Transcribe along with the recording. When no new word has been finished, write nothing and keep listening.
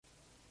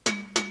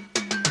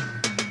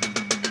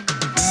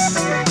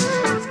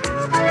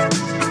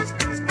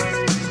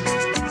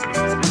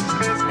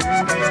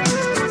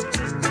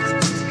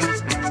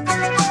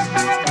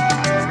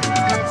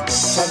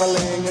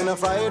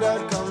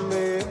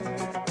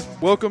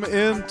Welcome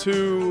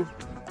into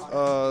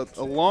a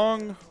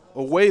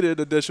long-awaited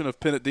edition of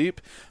Pin It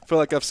Deep. I feel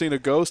like I've seen a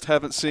ghost.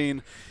 Haven't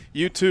seen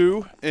you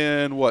two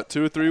in,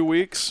 2 or 3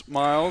 weeks.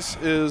 Miles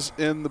is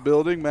in the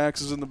building.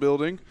 Max is in the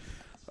building.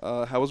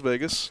 How was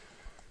Vegas?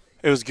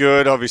 It was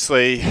good,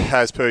 obviously,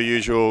 as per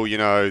usual. You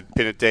know,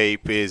 Pin It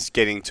Deep is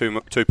getting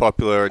too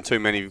popular and too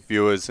many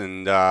viewers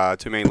and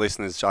too many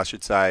listeners, I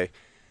should say.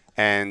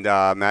 And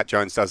Matt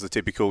Jones does the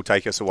typical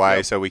take us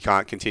away, so we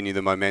can't continue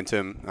the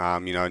momentum.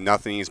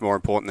 Nothing is more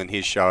important than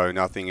his show.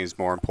 Nothing is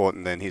more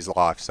important than his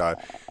life. So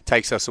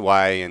takes us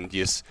away and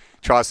just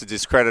tries to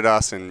discredit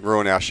us and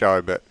ruin our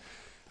show. But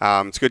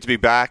it's good to be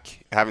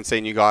back. Haven't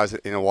seen you guys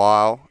in a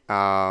while.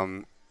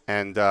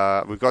 And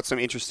we've got some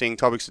interesting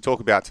topics to talk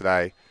about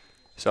today.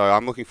 So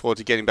I'm looking forward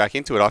to getting back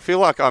into it. I feel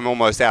like I'm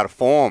almost out of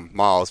form,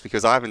 Miles,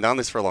 because I haven't done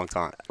this for a long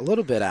time. A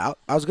little bit out.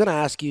 I was going to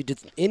ask you, did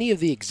any of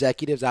the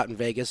executives out in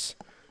Vegas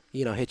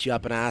hit you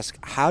up and ask,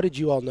 how did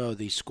you all know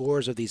the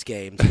scores of these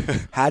games?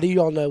 How do you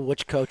all know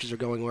which coaches are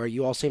going where?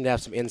 You all seem to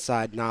have some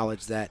inside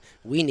knowledge that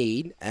we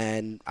need,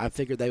 and I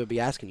figured they would be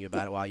asking you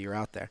about it while you're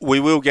out there.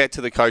 We will get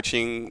to the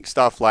coaching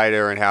stuff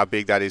later and how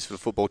big that is for the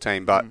football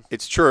team, but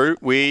it's true.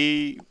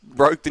 We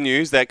broke the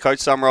news that Coach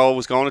Summerall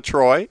was going to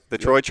Troy, the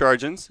Troy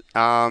Trojans,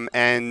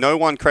 and no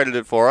one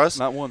credited for us.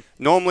 Not one.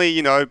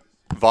 Normally,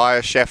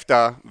 via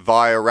Schefter,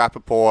 via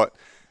Rappaport,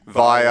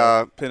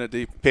 via Pin It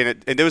Deep.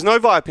 And there was no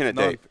via Pin It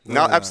None. Deep.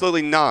 No,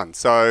 absolutely none.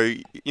 So,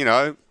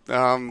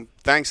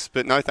 thanks,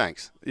 but no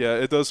thanks. Yeah,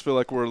 it does feel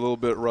like we're a little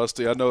bit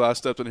rusty. I know I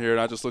stepped in here and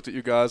I just looked at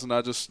you guys and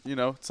I just,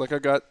 it's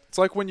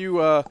like when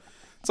you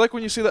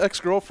see the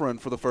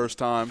ex-girlfriend for the first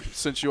time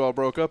since you all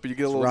broke up, and you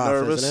get a little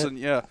nervous and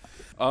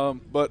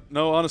but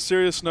no, on a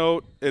serious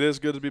note, it is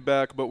good to be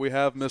back, but we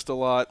have missed a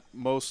lot,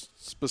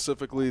 most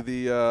specifically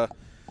the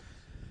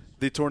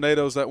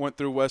tornadoes that went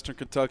through Western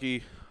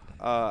Kentucky.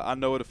 I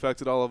know it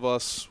affected all of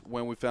us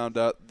when we found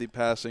out the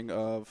passing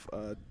of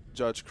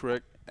Judge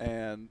Crick,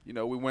 and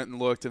we went and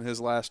looked, and his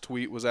last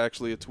tweet was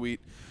actually a tweet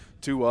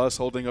to us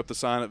holding up the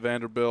sign at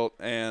Vanderbilt.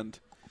 And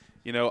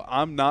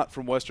I'm not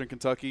from Western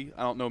Kentucky.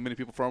 I don't know many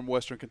people from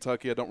Western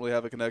Kentucky. I don't really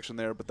have a connection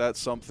there, but that's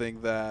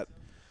something that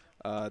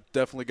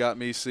definitely got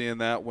me seeing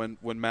that when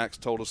Max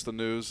told us the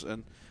news.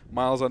 And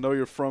Miles, I know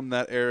you're from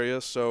that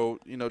area, so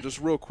just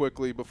real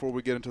quickly before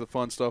we get into the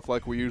fun stuff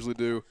like we usually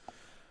do.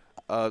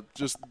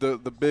 Just the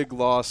big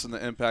loss and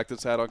the impact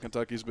it's had on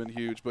Kentucky has been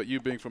huge. But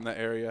you being from that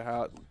area,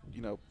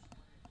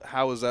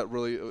 how has that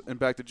really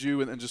impacted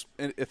you and just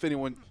if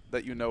anyone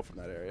that you know from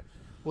that area?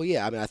 Well,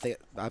 yeah, I think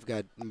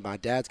my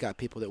dad's got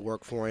people that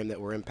work for him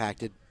that were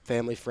impacted.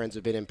 Family, friends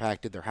have been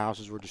impacted. Their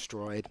houses were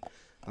destroyed.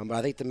 But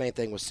I think the main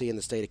thing was seeing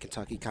the state of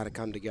Kentucky kind of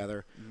come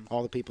together.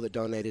 All the people that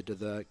donated to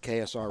the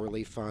KSR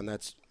Relief Fund,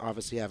 that's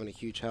obviously having a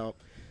huge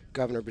help.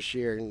 Governor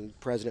Beshear and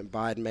President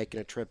Biden making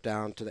a trip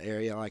down to the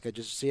area. I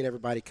just seeing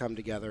everybody come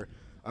together,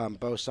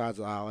 both sides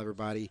of the aisle,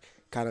 everybody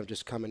kind of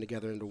just coming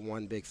together into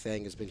one big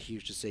thing has been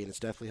huge to see, and it's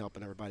definitely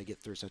helping everybody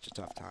get through such a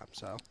tough time.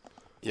 So,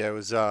 yeah, it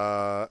was.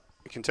 I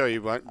can tell you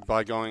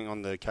by going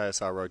on the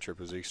KSR road trip,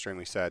 it was an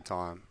extremely sad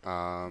time.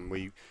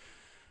 We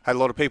had a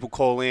lot of people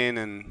call in,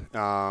 and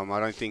I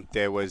don't think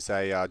there was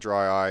a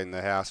dry eye in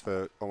the house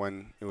for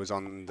when it was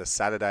on the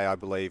Saturday, I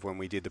believe, when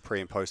we did the pre-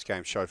 and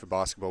post-game show for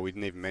basketball. We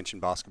didn't even mention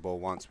basketball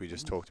once. We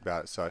just talked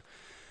about it. So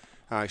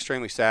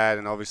extremely sad,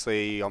 and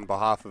obviously on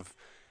behalf of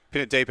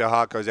Pin It Deep, our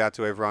heart goes out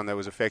to everyone that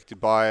was affected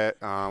by it.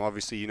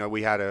 Obviously,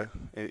 we had an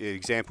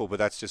example, but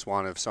that's just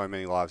one of so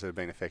many lives that have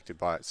been affected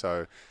by it.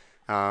 So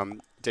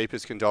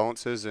deepest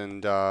condolences,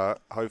 and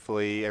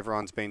hopefully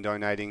everyone's been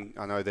donating.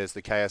 I know there's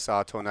the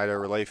KSR Tornado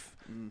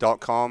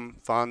Relief.com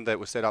fund that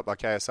was set up by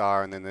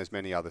KSR, and then there's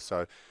many others.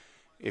 So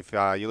if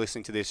you're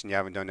listening to this and you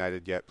haven't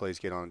donated yet, please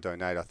get on and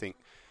donate. I think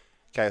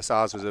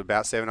KSR's was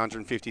about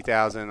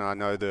 $750,000. I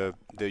know the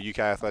UK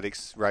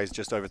Athletics raised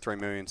just over $3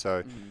 million.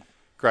 So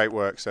great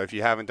work. So if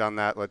you haven't done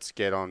that, let's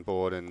get on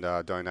board and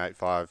donate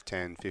 5,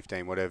 10,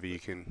 15, whatever you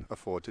can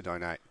afford to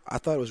donate. I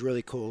thought it was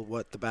really cool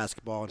what the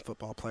basketball and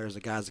football players, the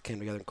guys that came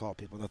together and called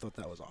people. I thought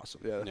that was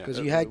awesome. Yeah, because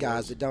you had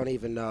guys that don't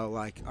even know,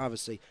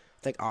 obviously,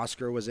 I think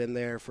Oscar was in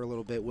there for a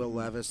little bit, Will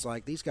Levis.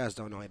 These guys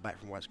don't know anybody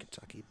from West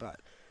Kentucky,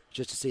 but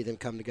just to see them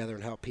come together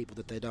and help people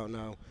that they don't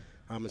know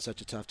in such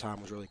a tough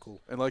time was really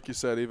cool. And like you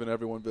said, even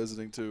everyone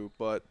visiting too.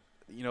 But,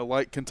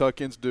 like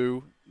Kentuckians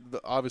do,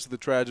 obviously the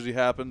tragedy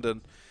happened,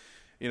 and,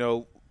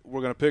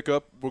 we're going to pick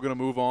up, we're going to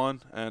move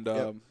on, and,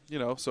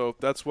 so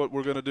that's what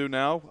we're going to do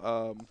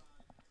now.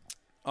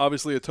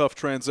 Obviously a tough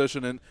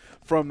transition and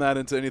from that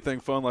into anything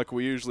fun like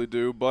we usually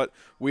do, but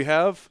we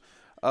have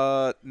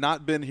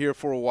not been here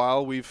for a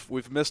while.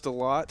 We've missed a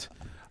lot.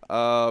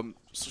 So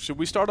should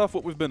we start off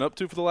what we've been up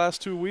to for the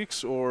last 2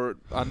 weeks? Or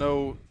I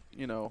know,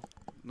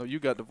 no, you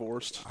got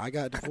divorced. I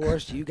got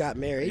divorced. You got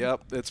married.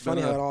 Yep. It's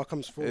funny how it all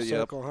comes full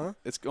circle, huh?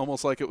 It's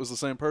almost like it was the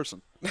same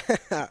person.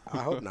 I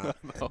hope not.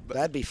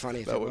 That'd be funny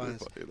if it was.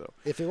 Be funny, though.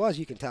 If it was,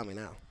 you can tell me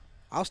now.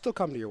 I'll still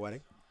come to your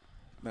wedding.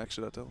 Max,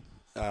 should I tell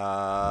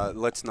him?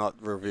 Let's not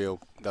reveal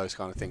those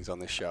kind of things on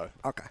this show.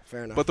 Okay,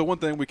 fair enough. But the one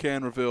thing we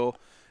can reveal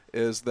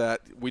is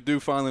that we do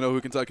finally know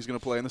who Kentucky's going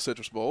to play in the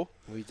Citrus Bowl.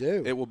 We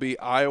do. It will be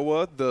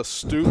Iowa, the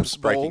Stoops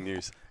Bowl. Breaking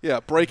news. Yeah,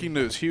 breaking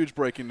news. Huge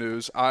breaking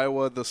news.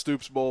 Iowa, the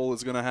Stoops Bowl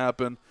is going to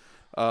happen.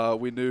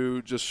 We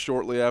knew just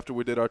shortly after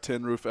we did our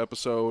Tin Roof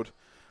episode.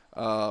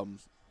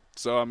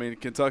 So, I mean,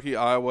 Kentucky,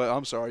 Iowa.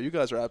 I'm sorry. You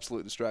guys are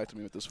absolutely distracting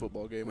me with this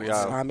football game. We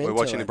are. We're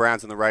watching the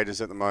Browns and the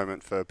Raiders at the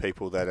moment. For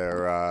people that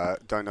are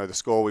don't know the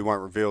score, we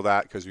won't reveal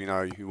that because we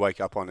know you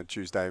wake up on a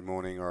Tuesday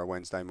morning or a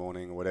Wednesday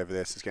morning or whatever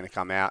this is going to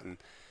come out,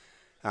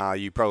 and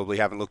you probably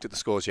haven't looked at the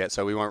scores yet,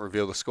 so we won't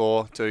reveal the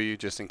score to you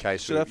just in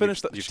case Should I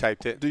finish you've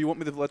taped it. Do you want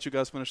me to let you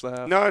guys finish the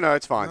half? No,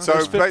 it's fine. No,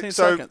 so, 15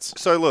 seconds.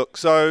 So look,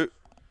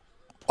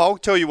 I'll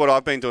tell you what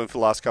I've been doing for the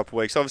last couple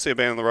of weeks. Obviously, I've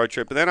been on the road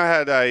trip, but then I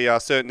had a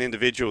certain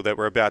individual that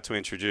we're about to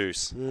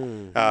introduce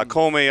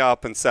call me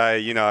up and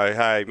say,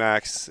 hey,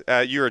 Max,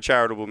 you're a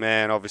charitable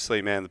man,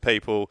 obviously, man, the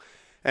people.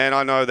 And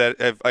I know that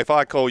if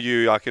I call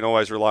you, I can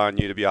always rely on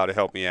you to be able to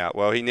help me out.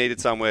 Well, he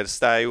needed somewhere to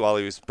stay while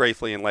he was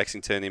briefly in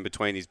Lexington in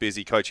between his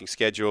busy coaching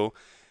schedule.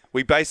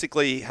 We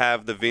basically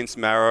have the Vince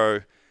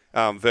Marrow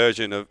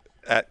version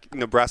at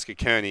Nebraska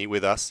Kearney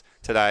with us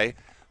today.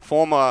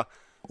 Former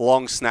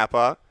long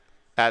snapper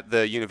at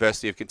the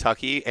University of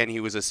Kentucky, and he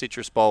was a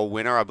Citrus Bowl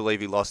winner. I believe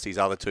he lost his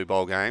other 2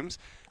 bowl games.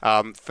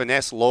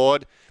 Finesse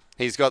Lord,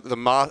 he's got the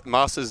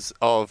Masters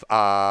of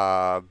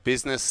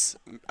Business,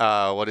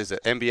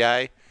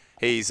 MBA.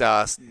 He's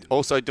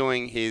also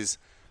doing his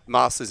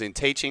Masters in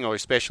Teaching or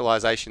his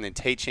specialization in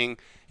teaching.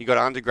 He got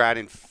an undergrad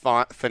in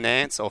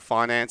finance,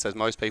 as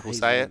most people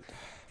say it.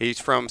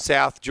 He's from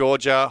South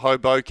Georgia,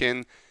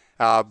 Hoboken,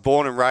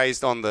 born and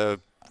raised on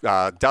the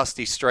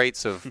dusty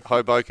streets of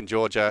Hoboken,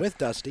 Georgia. With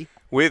Dusty.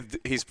 With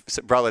his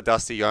brother,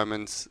 Dusty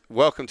Yeomans.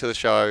 Welcome to the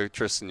show,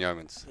 Tristan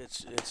Yeomans.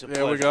 It's a There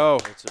pleasure. we go.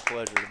 It's a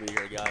pleasure to be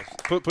here, guys.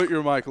 Put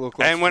your mic a little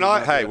closer. And when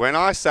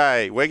I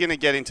say, we're going to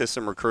get into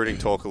some recruiting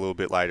talk a little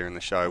bit later in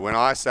the show. When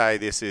I say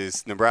this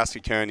is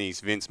Nebraska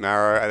Kearney's Vince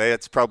Marrow,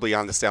 that's probably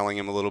underselling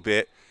him a little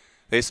bit.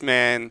 This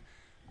man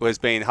has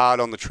been hard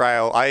on the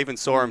trail. I even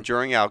saw him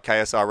during our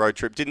KSR road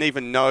trip. Didn't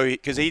even know,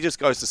 because he just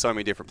goes to so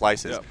many different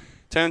places. Yep.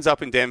 Turns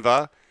up in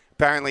Denver.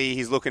 Apparently,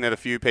 he's looking at a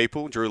few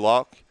people. Drew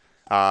Lock.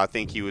 I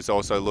think he was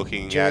also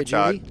looking at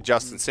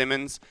Justin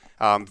Simmons,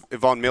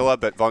 Von Miller,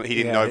 but he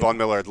didn't know Von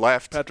Miller had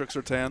left. Patrick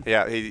Surtain.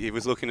 Yeah, he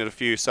was looking at a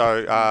few.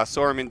 So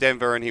saw him in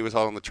Denver, and he was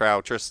hot on the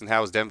trail. Tristan, how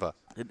was Denver?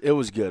 It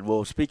was good.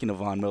 Well, speaking of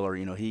Von Miller,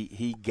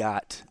 he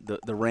got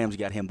the Rams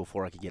got him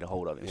before I could get a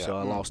hold of him. Yeah. So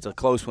I lost a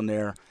close one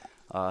there.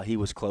 He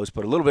was close,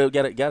 but a little bit.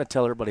 Got to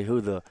tell everybody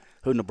who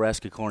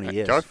Nebraska Kearney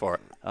is. Go for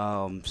it.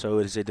 So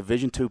it is a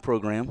Division II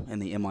program in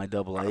the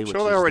MIAA. I'm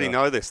sure they already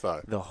know this,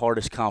 though. The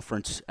hardest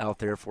conference out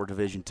there for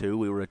Division II.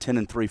 We were a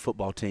 10-3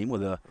 football team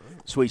with a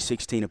Sweet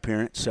 16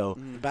 appearance. So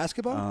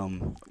basketball?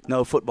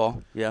 No,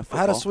 football. Yeah, football.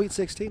 How does Sweet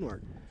 16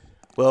 work?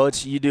 Well,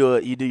 it's you do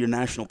your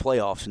national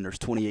playoffs, and there's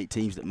 28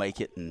 teams that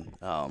make it, and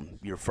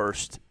your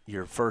first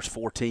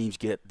 4 teams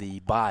get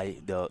the bye.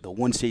 The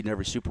 1 seed in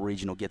every super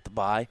regional get the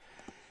bye.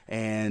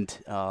 And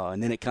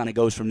then it kind of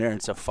goes from there.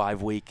 It's a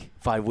 5-week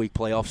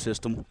playoff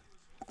system.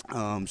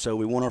 So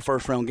we won our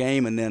first round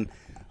game, and then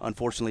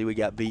unfortunately we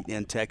got beaten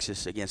in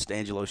Texas against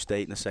Angelo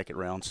State in the second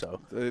round.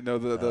 So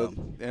the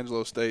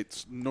Angelo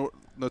State's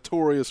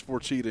notorious for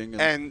cheating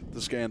and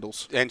the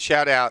scandals. And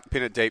shout out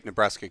Pin Deep,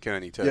 Nebraska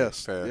Kearney too.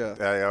 Yes,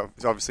 they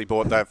obviously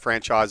bought that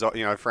franchise. I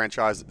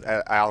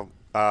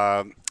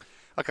can't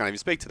even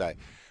speak today.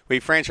 We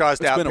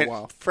franchised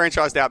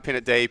out Pin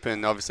It Deep,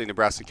 and obviously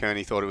Nebraska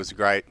Kearney thought it was a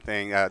great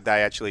thing.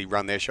 They actually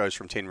run their shows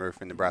from Tin Roof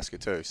in Nebraska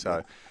too.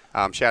 So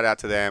shout out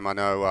to them. I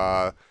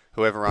know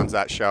whoever runs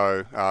that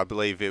show, I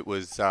believe it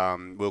was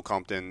Will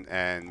Compton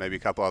and maybe a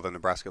couple other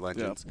Nebraska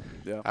legends.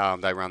 Yeah.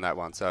 They run that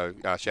one. So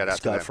shout out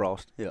to them. Scott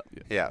Frost.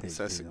 Yeah.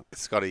 So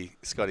Scotty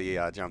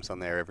jumps on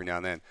there every now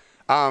and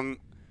then.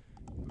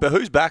 But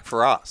who's back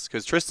for us?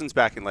 Because Tristan's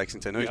back in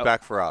Lexington. Who's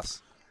back for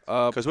us?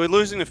 Because we're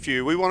losing a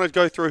few. We want to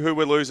go through who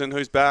we're losing,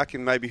 who's back,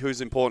 and maybe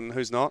who's important,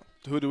 who's not.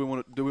 Who do we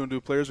want to do? We want to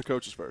do players or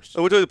coaches first?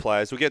 We'll do the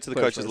players. We'll get to the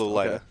coaches first. a little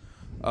later.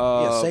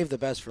 Save the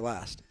best for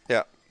last.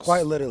 Yeah.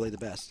 Quite literally the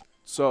best.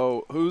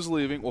 So who's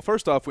leaving? Well,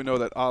 first off, we know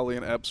that Ali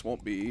and Epps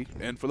won't be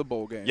in for the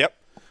bowl game. Yep.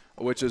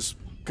 Which is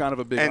kind of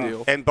a big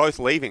deal. And both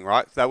leaving,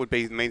 right? That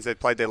means they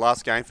played their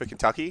last game for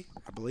Kentucky.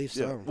 I believe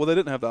so. Yeah. Well, they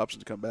didn't have the option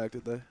to come back,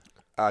 did they?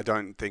 I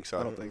don't think so.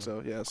 I don't think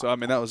so. Yeah. So I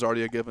mean, that was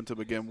already a given to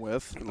begin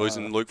with.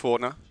 Losing Luke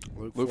Fortner.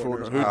 Luke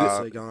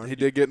Fortner, he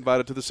did get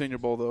invited to the Senior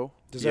Bowl, though.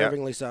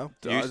 Deservingly so.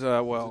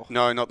 Well,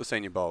 no, not the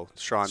Senior Bowl.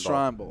 Shrine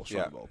Bowl.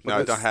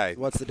 No, don't. Hey,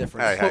 what's the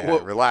difference? Hey,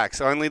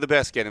 relax. Only the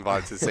best get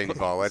invited to the Senior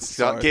Bowl. Let's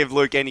not give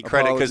Luke any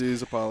credit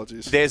because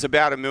apologies. There's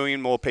about 1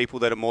 million more people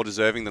that are more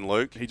deserving than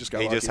Luke. He just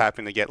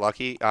happened to get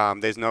lucky.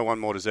 There's no one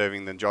more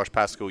deserving than Josh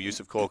Pascal,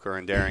 Yusuf Corker,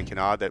 and Darian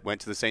Kennard that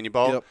went to the Senior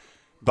Bowl. Yep.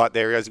 But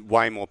there is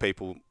way more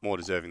people more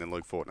deserving than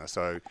Luke Fortner.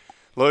 So,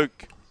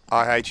 Luke,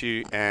 I hate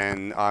you,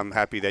 and I'm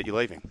happy that you're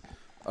leaving.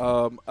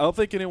 I don't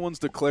think anyone's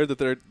declared that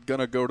they're going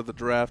to go to the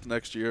draft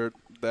next year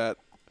that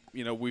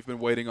we've been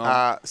waiting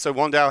on. So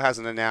Wan'Dale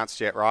hasn't announced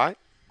yet, right?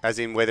 As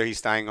in whether he's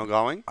staying or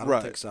going. I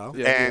don't think so.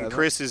 Yeah, And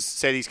Chris has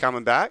said he's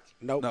coming back.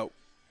 Nope. No.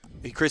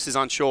 Chris is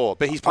unsure,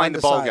 but he's playing the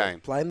bowl Undecided. game.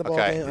 Playing the bowl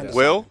okay. game, undecided.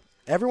 Will?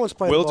 Everyone's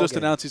playing Will the ball just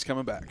game. announced he's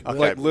coming back. Okay.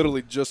 Like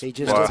literally just. He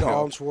just Wow. did to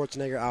Arnold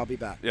Schwarzenegger, I'll be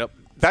back. Yep.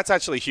 That's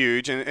actually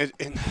huge, and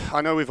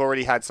I know we've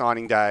already had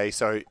signing day,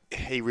 so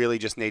he really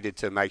just needed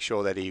to make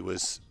sure that he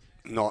was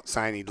not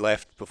saying he'd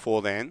left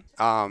before then.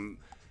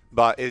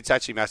 But it's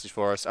actually massive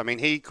for us. I mean,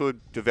 he could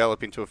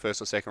develop into a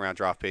first or second round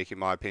draft pick, in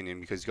my opinion,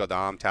 because he's got the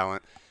arm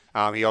talent.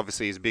 He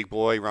obviously is a big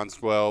boy,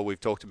 runs well. We've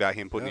talked about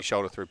him putting his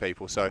shoulder through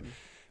people. So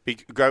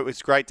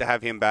it's great to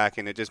have him back,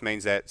 and it just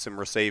means that some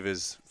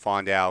receivers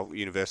find our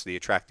university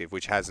attractive,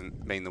 which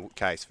hasn't been the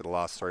case for the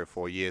last 3 or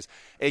 4 years,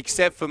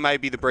 except for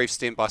maybe the brief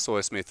stint by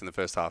Sawyer Smith in the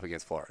first half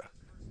against Florida.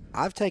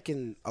 I've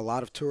taken a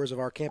lot of tours of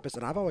our campus,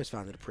 and I've always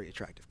found it a pretty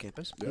attractive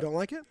campus. You don't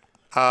like it?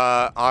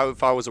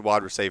 If I was a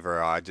wide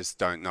receiver, I just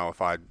don't know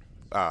if I'd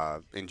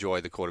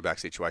enjoy the quarterback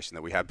situation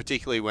that we had,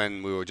 particularly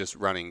when we were just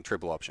running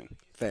triple option.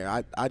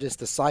 Fair. I just,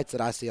 the sights that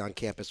I see on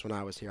campus when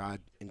I was here, I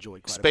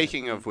enjoyed quite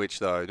Speaking of which,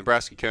 though,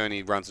 Nebraska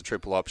Kearney runs a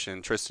triple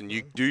option. Tristan,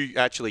 you do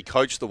actually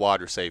coach the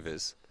wide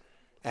receivers.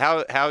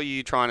 How are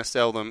you trying to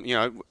sell them?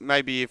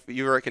 Maybe if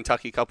you were at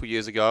Kentucky a couple of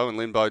years ago and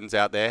Lynn Bowden's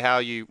out there,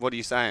 what are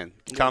you saying?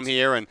 Come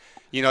here and,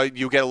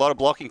 you'll get a lot of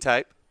blocking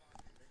tape.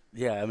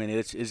 Yeah, I mean,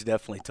 it's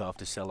definitely tough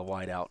to sell a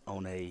wideout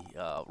on a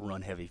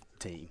run-heavy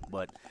team,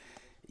 but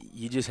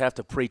you just have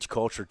to preach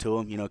culture to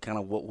them. Kind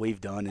of what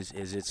we've done is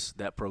it's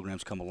that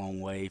program's come a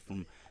long way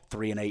from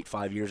 3-8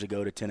 5 years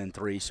ago to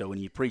 10-3. So when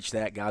you preach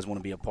that, guys want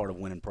to be a part of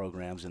winning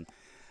programs. And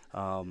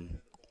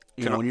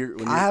when you're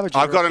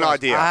I've got an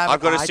idea. I've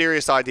got a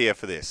serious idea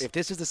for this. If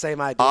this is the same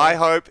idea, I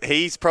hope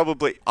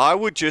I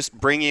would just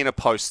bring in a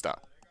poster,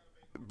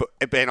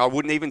 and I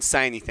wouldn't even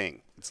say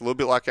anything. It's a little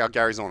bit like our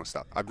Gary Zorner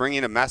stuff. I'd bring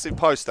in a massive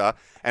poster,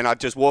 and I'd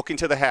just walk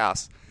into the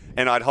house,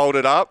 and I'd hold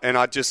it up, and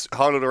I'd just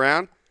hold it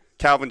around.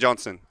 Calvin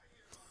Johnson.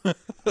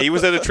 He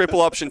was at a triple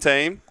option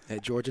team.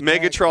 at Georgia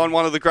Megatron, Tech.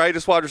 one of the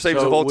greatest wide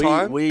receivers of all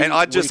time. And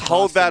I'd just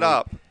hold that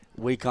up.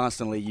 We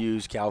constantly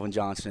use Calvin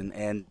Johnson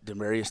and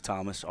Demarius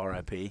Thomas,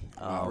 R.I.P.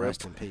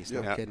 Rest in peace.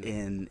 No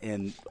kidding.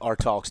 In our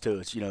talks to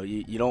us,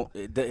 you don't.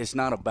 It's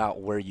not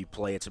about where you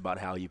play; it's about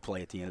how you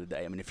play. At the end of the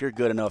day, I mean, if you're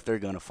good enough, they're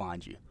going to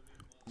find you.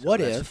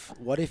 So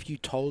what if you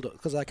told?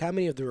 Because how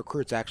many of the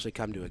recruits actually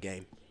come to a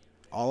game?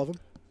 All of them?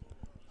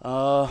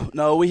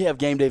 No, we have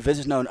game day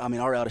visits. No, I mean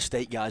our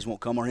out-of-state guys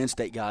won't come. Our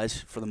in-state guys,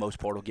 for the most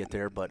part, will get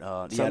there. But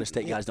the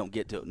out-of-state guys don't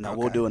get to. Now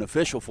we'll do an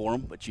official for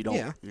them, but you don't.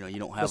 Yeah. You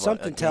don't have. But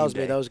something tells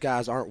me those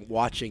guys aren't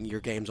watching your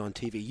games on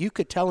TV. You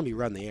could tell them you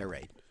run the air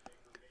raid.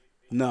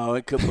 No,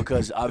 it could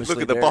because obviously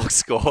look at the box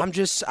score.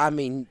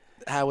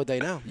 How would they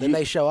know? Then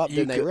they show up,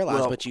 then they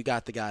realize, but you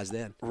got the guys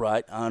then.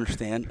 Right, I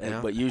understand. Yeah.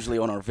 But usually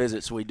on our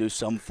visits, we do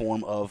some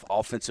form of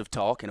offensive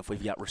talk. And if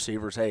we've got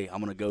receivers, hey, I'm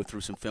going to go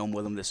through some film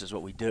with them. This is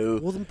what we do.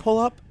 Well, then pull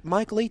up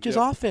Mike Leach's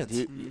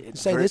offense.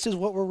 Say, this is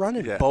what we're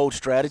running. Yeah. Bold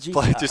strategy.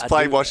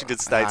 Play Washington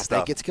State stuff.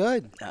 I think it's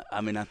good.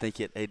 I mean, I think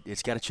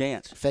it's got a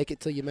chance. Fake it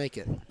till you make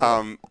it.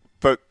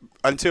 But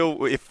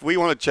if we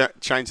want to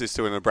change this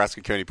to a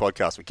Nebraska Kearney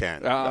podcast, we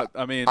can.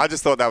 I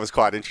just thought that was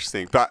quite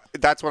interesting. But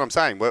that's what I'm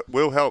saying.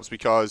 Will helps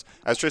because,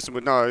 as Tristan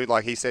would know,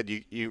 like he said,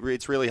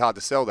 it's really hard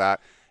to sell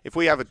that. If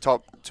we have a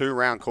top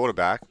 2-round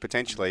quarterback,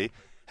 potentially,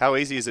 how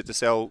easy is it to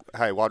sell,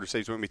 hey, wide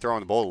receivers won't be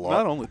throwing the ball a lot?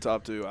 Not only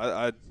top 2.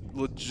 I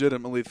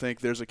legitimately think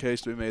there's a case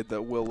to be made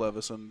that Will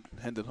Levis and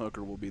Hendon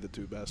Hooker will be the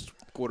 2 best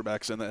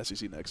quarterbacks in the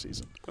SEC next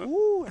season.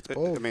 Ooh, that's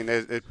bold. I mean,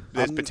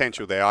 there's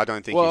potential there. I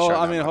don't think he's shown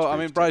I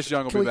mean, Bryce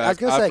Young will be back. I was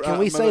going to say, can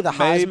we say the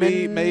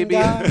Heisman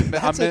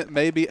guy?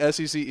 maybe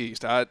SEC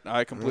East.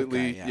 I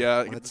completely,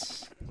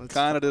 let's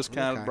kind of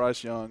discounted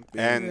Bryce Young.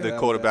 And the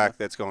quarterback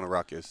that's going to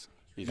Rutgers.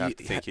 You'd have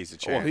to think he's a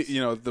chance.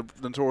 Well, the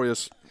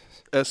notorious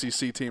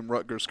SEC team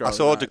Rutgers Scarlet I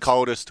saw Knights. the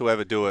coldest to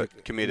ever do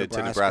it committed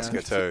to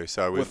Nebraska too.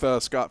 So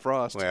with Scott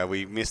Frost. Yeah,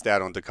 we missed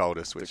out on the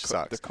coldest, which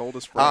sucks. The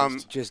coldest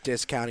Frost. Just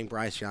discounting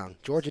Bryce Young.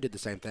 Georgia did the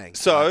same thing.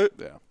 So,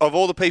 of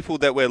all the people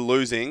that we're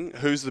losing,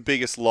 who's the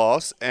biggest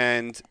loss?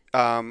 And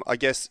I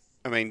guess,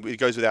 it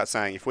goes without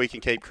saying, if we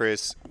can keep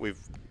Chris, we've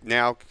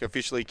now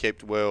officially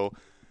kept Will.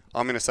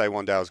 I'm going to say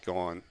Wan'Dale's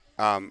gone.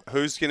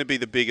 Who's going to be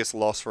the biggest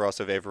loss for us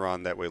of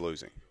everyone that we're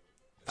losing?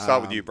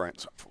 Start with you,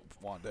 Brent.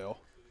 Wan'Dale,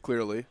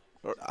 clearly.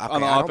 I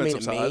don't mean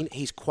to mean.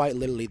 He's quite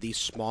literally the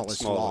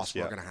smallest loss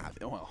we're going to have.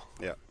 Well,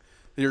 yeah,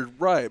 you're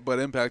right, but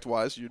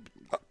impact-wise, you'd.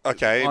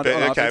 Okay.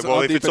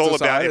 Well, if it's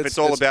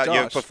all about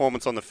your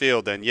performance on the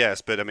field, then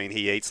yes. But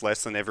he eats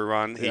less than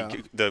everyone.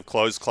 The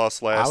clothes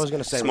cost less. I was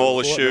going to say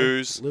smaller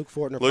shoes. Luke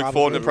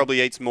Fortner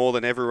probably eats more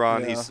than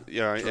everyone.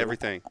 Yeah. He's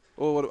everything.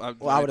 Well,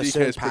 I would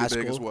assume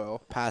Pascal as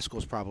well.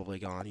 Pascal's probably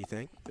gone. You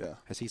think? Yeah.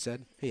 Has he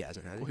said he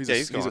hasn't? Has he? Well, he's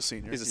a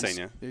senior. He's a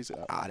senior.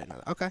 I didn't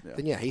know that. Okay. Yeah.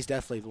 Then he's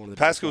definitely one of the.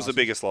 Pascal's the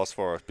biggest loss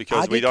for us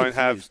because we don't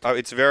have.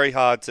 It's very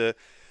hard to.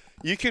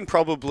 You can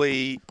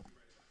probably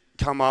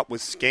come up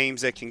with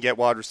schemes that can get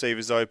wide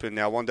receivers open.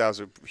 Now, Wan'Dale's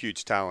a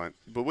huge talent,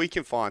 but we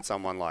can find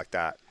someone like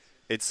that.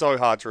 It's so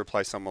hard to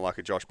replace someone like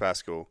a Josh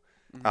Pascal.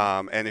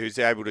 and who's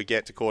able to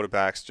get to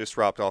quarterbacks,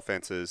 disrupt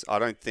offenses. I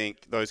don't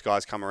think those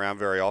guys come around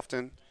very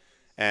often.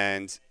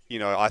 And,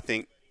 I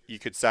think you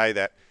could say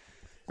that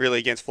really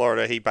against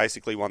Florida, he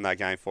basically won that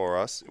game for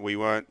us. We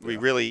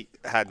really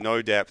had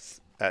no depth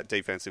at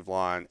defensive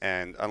line.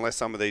 And unless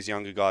some of these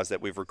younger guys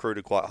that we've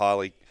recruited quite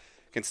highly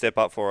can step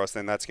up for us,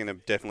 then that's going to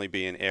definitely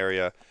be an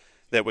area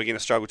that we're going to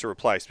struggle to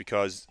replace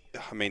because,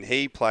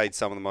 he played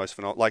some of the most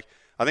phenomenal. Like,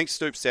 I think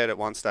Stoops said at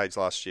one stage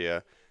last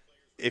year,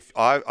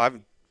 I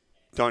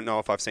don't know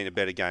if I've seen a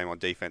better game on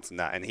defense than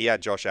that. And he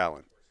had Josh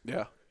Allen.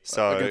 Yeah.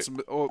 So,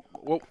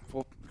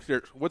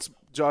 here, what's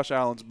Josh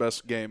Allen's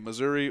best game,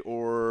 Missouri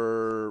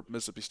or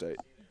Mississippi State?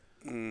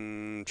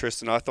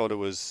 Tristan, I thought it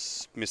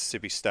was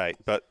Mississippi State,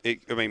 but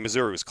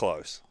Missouri was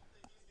close.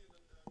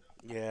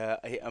 Yeah,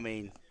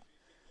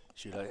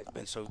 shoot, it's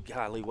been so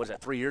golly. Was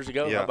that 3 years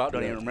ago? Yeah. I about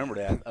don't even remember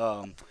that.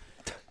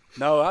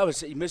 No, I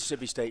was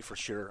Mississippi State for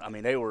sure.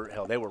 They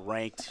were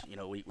ranked.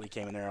 We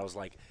came in there. I was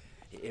like,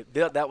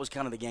 that was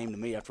kind of the game to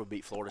me after we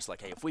beat Florida. It's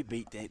like, hey, if we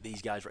beat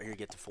these guys right here,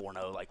 get to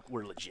 4-0, like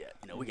we're legit.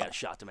 We got a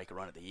shot to make a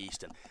run at the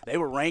East. And they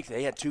were ranked.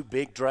 They had 2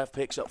 big draft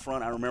picks up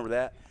front. I remember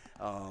that.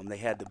 They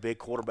had the big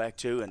quarterback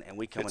too, and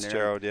we come in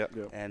there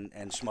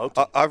and smoked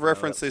them. I've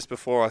referenced this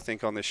before, I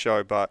think, on this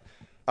show, but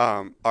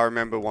I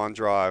remember one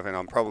drive, and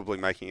I'm probably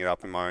making it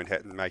up in my own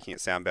head and making it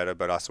sound better,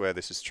 but I swear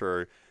this is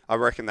true. I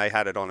reckon they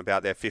had it on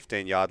about their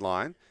 15-yard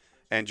line,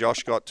 and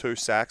Josh got 2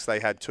 sacks. They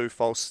had 2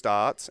 false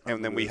starts,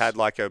 and then we had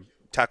like a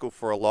tackle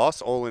for a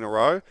loss all in a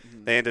row.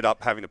 They ended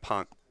up having to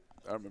punt.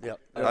 I remember. Yep.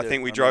 I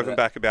think we drove them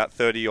back about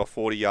 30 or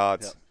 40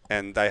 yards. Yep.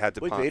 And they had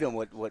to punt. We beat them,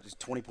 what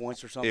 20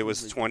 points or something? It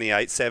was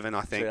 28-7,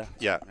 I think.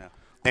 Yeah.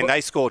 And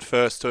they scored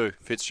first, too.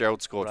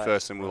 Fitzgerald scored Right.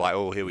 first, and we're like,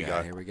 oh, here we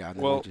go. Here we go. And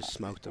then Well, we just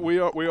smoked them. We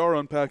are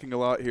unpacking a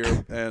lot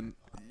here, and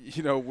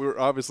we're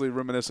obviously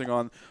reminiscing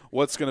on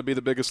what's going to be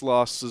the biggest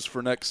losses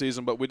for next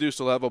season, but we do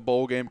still have a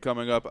bowl game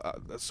coming up.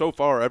 So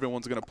far,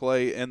 everyone's going to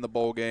play in the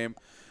bowl game.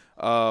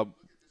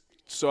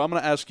 So I'm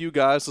going to ask you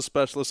guys, the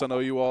specialists. I know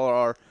you all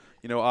are,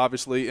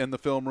 obviously in the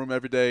film room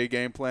every day,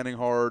 game planning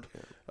hard,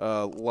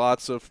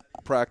 lots of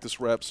practice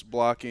reps,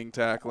 blocking,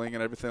 tackling,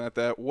 and everything like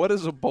that. What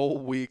is a bowl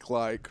week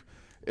like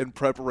in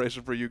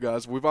preparation for you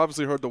guys? We've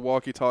obviously heard the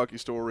walkie-talkie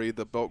story,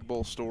 the Belk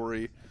Bowl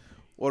story.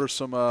 What are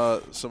some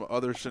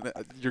other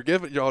you're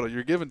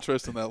giving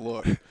Tristan that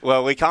look?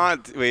 Well, we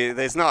can't.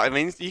 There's not.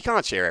 You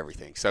can't share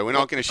everything, so we're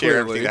not going to share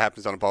everything that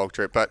happens on a bowl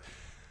trip. But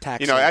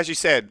as you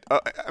said,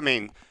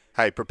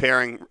 hey,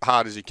 preparing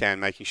hard as you can,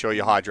 making sure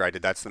you're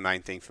hydrated. That's the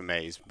main thing for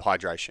me is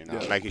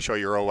hydration. Making sure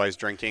you're always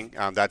drinking.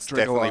 That's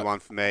definitely one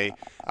for me.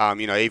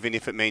 Even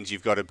if it means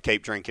you've got to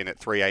keep drinking at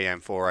 3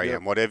 a.m., 4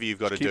 a.m., whatever you've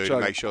got to do to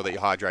make sure that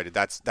you're hydrated.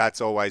 That's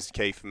always the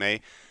key for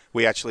me.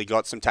 We actually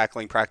got some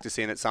tackling practice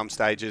in at some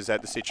stages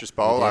at the Citrus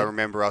Bowl. I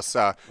remember us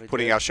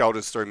putting our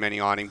shoulders through many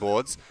ironing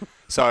boards.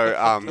 So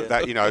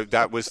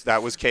that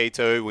was key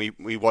too.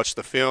 We watched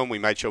the film. We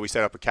made sure we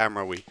set up a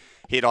camera. We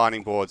hit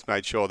ironing boards,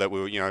 made sure that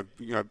we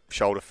were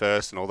shoulder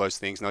first and all those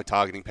things. No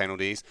targeting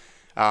penalties.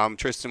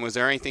 Tristan, was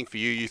there anything for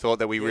you thought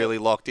that we really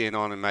locked in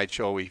on and made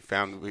sure we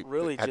found we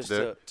really had just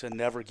to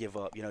never give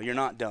up? You're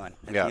not done.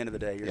 At the end of the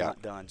day, you're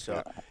not done.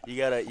 So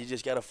you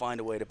just gotta find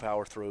a way to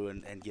power through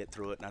and get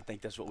through it. And I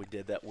think that's what we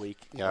did that week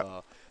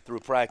through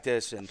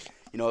practice and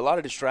a lot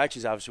of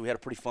distractions. Obviously, we had a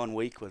pretty fun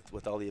week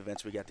with all the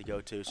events we got to go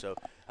to. So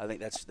I think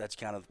that's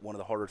kind of one of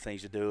the harder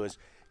things to do is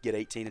get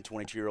 18 and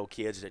 22-year-old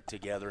kids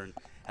together and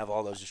have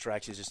all those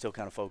distractions and still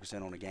kind of focus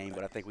in on the game.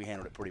 But I think we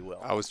handled it pretty well.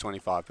 I was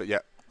 25, but yeah.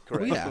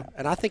 Correct. Yeah,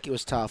 and I think it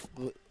was tough.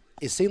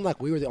 It seemed like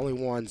we were the only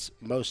ones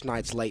most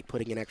nights late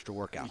putting in extra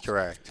workouts.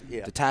 Correct.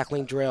 The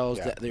tackling drills,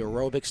 the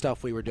aerobic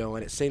stuff we were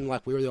doing, it seemed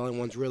like we were the only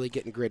ones really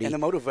getting gritty. And the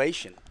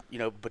motivation,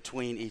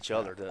 between each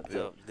other,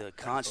 the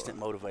constant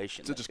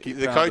motivation. To just keep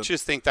the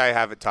coaches think they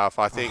have it tough.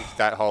 I think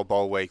that whole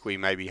bowl week we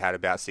maybe had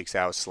about 6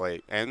 hours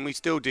sleep, and we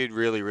still did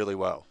really, really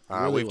well.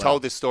 We've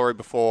told this story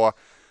before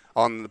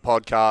on the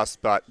podcast,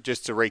 but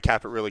just to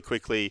recap it really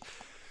quickly,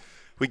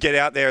 we get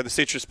out there at the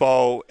Citrus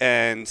Bowl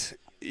and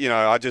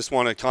I just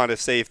want to kind of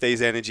see if these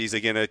energies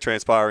are going to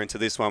transpire into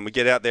this one. We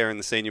get out there in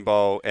the Senior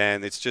Bowl,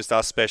 and it's just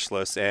us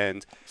specialists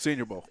and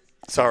Senior Bowl.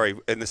 Sorry,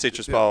 in the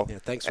Citrus Bowl. Yeah,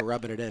 thanks for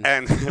rubbing it in.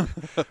 And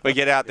we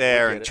get out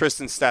there, and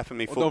Tristan's snapping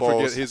me footballs.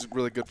 Don't forget, he's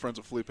really good friends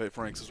with Felipe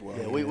Franks as well.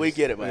 Yeah, we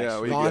get it, man.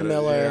 Yeah, we Von get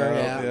Miller.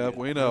 it. Yeah,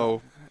 we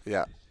know.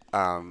 Yeah.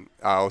 I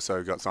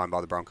also got signed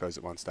by the Broncos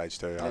at one stage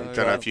too. I don't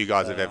know if you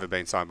guys have ever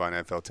been signed by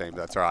an NFL team, but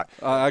that's all right.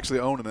 I actually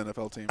own an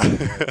NFL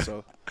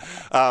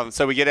team.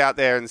 So we get out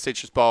there in the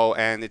Citrus Bowl,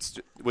 and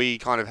we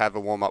kind of have a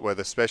warm-up where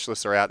the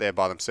specialists are out there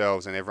by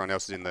themselves and everyone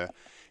else is in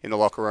the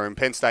locker room.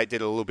 Penn State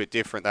did it a little bit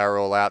different. They were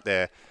all out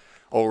there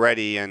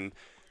already, and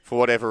for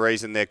whatever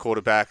reason, their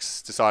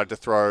quarterbacks decided to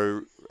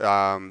throw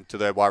to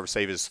their wide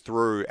receivers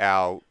through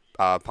our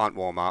punt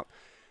warm-up.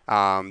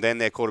 Then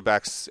their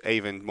quarterbacks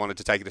even wanted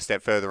to take it a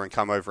step further and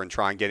come over and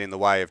try and get in the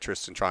way of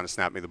Tristan trying to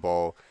snap me the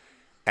ball.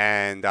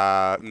 And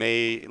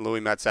me, Louis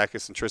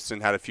Matsakis, and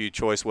Tristan had a few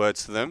choice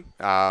words to them.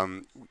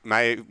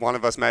 One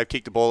of us may have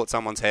kicked a ball at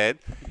someone's head,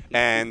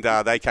 and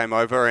they came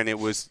over, and it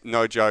was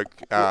no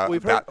joke.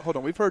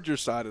 We've heard your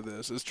side of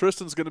this. Is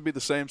Tristan's going to be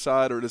the same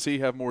side, or does he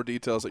have more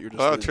details that you're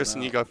just? Oh,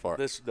 Tristan, you go for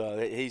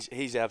it.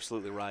 He's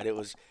absolutely right. It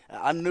was.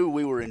 I knew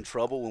we were in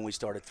trouble when we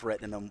started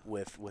threatening them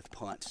with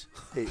punts.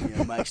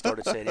 Mike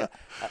started saying, yeah,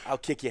 "I'll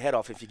kick your head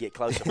off if you get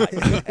closer."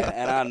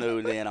 and I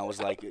knew then. I was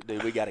like,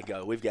 "Dude, we got to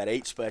go. We've got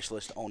 8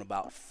 specialists on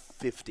about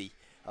 50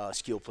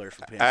 skill players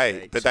from Penn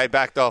State." But they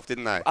backed off,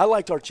 didn't they? I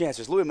liked our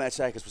chances. Louis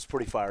Matsakis was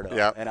pretty fired up,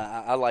 yep. and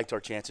I liked our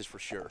chances for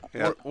sure.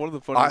 Yep. One of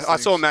the funniest I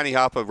saw Manny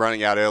Harper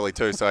running out early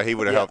too, so he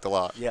would have helped a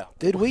lot. Yeah.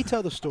 Did we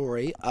tell the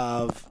story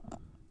of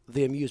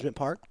the amusement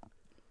park?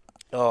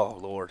 Oh,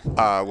 Lord.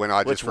 When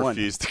I just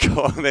refused to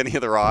go on any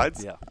of the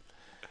rides. Yeah.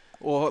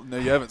 Well, no,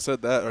 you haven't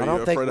said that. Are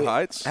you afraid of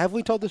heights? Have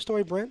we told the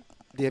story, Brent?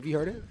 Have you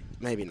heard it?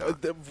 Maybe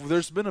not.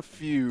 There's been a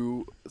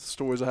few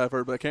stories I have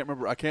heard, but I can't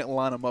remember. I can't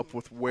line them up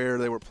with where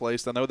they were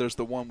placed. I know there's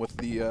the one with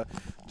the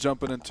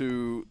jumping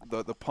into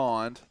the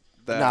pond.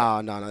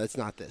 No, it's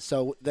not this.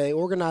 So they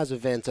organize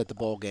events at the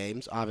bowl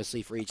games,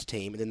 obviously for each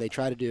team, and then they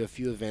try to do a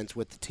few events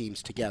with the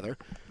teams together,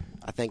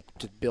 I think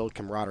to build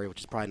camaraderie,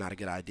 which is probably not a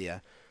good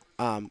idea.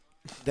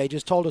 They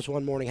just told us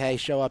one morning, hey,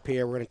 show up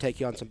here. We're going to take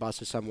you on some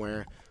buses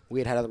somewhere.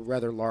 We had a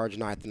rather large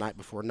night the night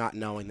before, not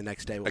knowing the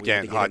next day what we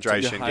had to get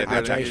hydration.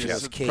 Hydration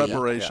is key.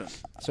 Preparation.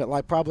 Yeah. So at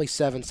like probably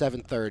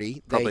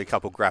 7:30. Probably a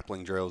couple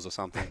grappling drills or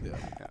something. Yeah.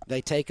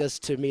 They take us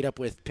to meet up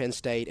with Penn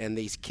State and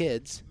these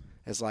kids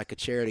as like a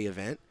charity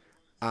event.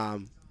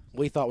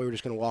 We thought we were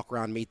just going to walk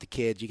around, meet the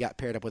kids. You got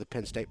paired up with a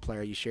Penn State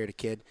player. You shared a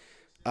kid.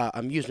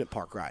 Amusement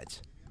park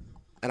rides.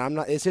 And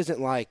this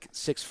isn't like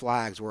Six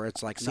Flags where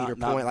it's like Cedar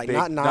Point, like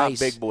not nice.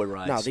 Not big boy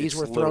rides. No, these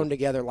were thrown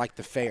together like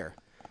the fair.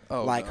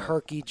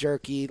 Herky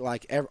jerky,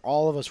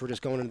 all of us were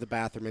just going into the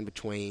bathroom in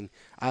between.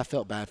 I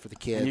felt bad for the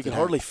kids. And you could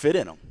hardly fit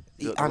in them.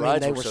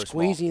 They were so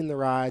squeezing small. the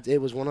rides. It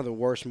was one of the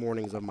worst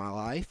mornings of my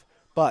life,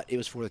 but it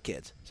was for the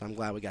kids, so I'm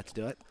glad we got to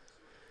do it.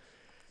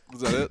 Was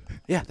that it?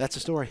 Yeah, that's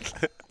the story.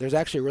 There's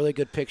actually a really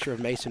good picture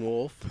of Mason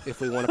Wolf if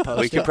we want to post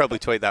it. We could probably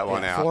tweet that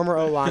one out. Former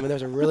O-lineman.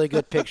 There's a really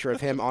good picture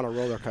of him on a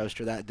roller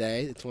coaster that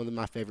day. It's one of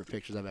my favorite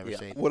pictures I've ever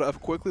seen. What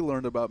I've quickly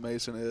learned about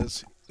Mason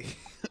is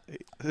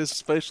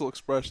his facial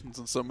expressions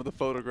in some of the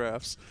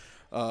photographs.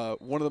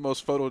 One of the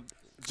most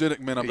photogenic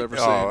men I've ever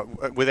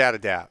seen. Without a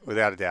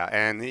doubt.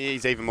 And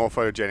he's even more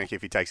photogenic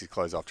if he takes his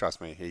clothes off.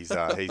 Trust me, he's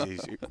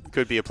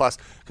could be a plus.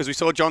 Because we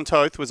saw John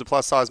Toth was a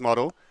plus-size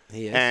model.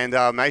 He is. And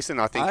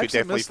Mason, I think, could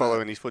definitely follow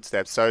in his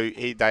footsteps. So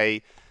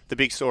the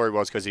big story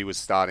was because he was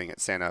starting at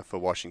center for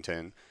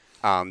Washington,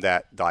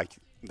 that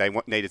they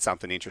needed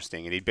something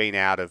interesting, and he'd been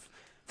out of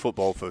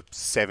football for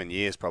 7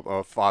 years, probably,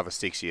 or 5 or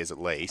 6 years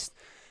at least.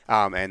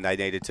 And they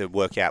needed to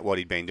work out what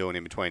he'd been doing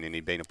in between, and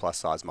he'd been a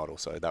plus-size model,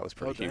 so that was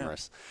pretty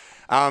humorous.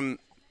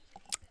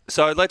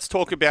 So let's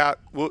talk about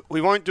 – we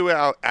won't do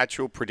our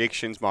actual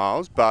predictions,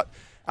 Miles, but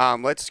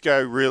let's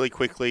go really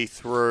quickly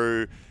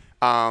through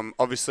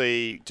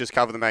obviously just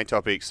cover the main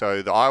topic.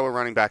 So the Iowa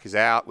running back is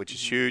out, which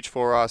is huge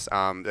for us.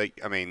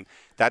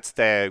 That's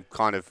their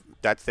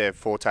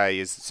forte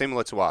is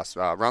similar to us.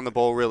 Run the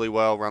ball really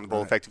well, run the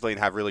ball effectively,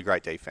 and have really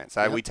great defense.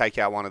 So we take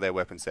out one of their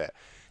weapons there.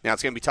 Now,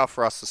 it's going to be tough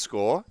for us to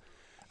score.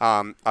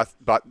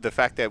 But the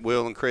fact that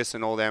Will and Chris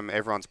and all them,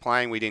 everyone's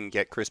playing, we didn't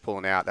get Chris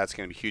pulling out, that's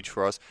going to be huge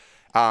for us.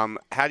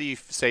 How do you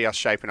see us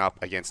shaping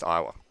up against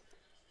Iowa?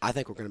 I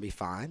think we're going to be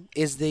fine.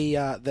 Is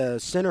the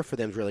center for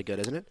them is really good,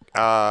 isn't it?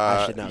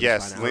 I should know.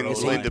 Yes,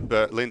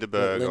 Lindeberg.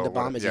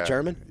 Lindebaum, is he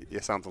German? Yeah,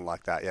 something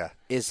like that, yeah.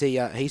 Is he?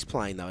 He's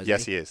playing, though,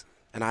 Yes, he is.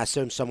 And I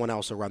assume someone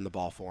else will run the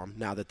ball for him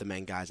now that the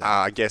main guy's out.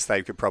 I guess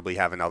they could probably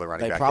have another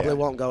running back. They probably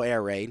won't go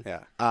air raid.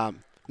 Yeah.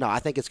 No, I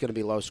think it's going to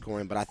be low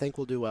scoring, but I think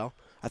we'll do well.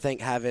 I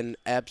think having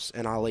Epps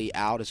and Ali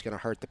out is going to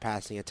hurt the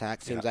passing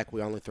attack. Seems like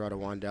we only throw to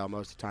Wandell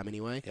most of the time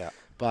anyway. Yeah.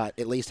 But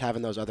at least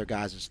having those other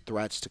guys as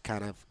threats to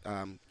kind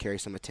of carry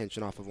some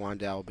attention off of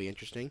Wandell will be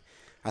interesting.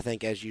 I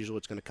think, as usual,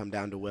 it's going to come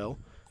down to Will.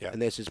 Yeah.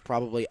 And this is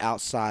probably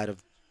outside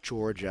of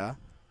Georgia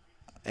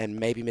and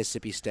maybe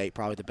Mississippi State,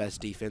 probably the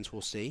best defense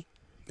we'll see.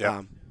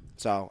 Yeah.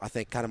 So I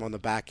think kind of on the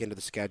back end of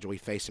the schedule, we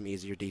face some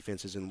easier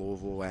defenses in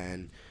Louisville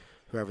and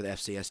whoever the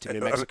FCS team,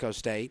 New Mexico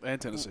State. And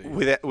Tennessee.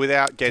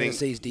 Without getting –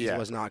 Tennessee's defense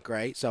was not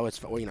great. So it's,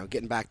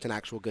 getting back to an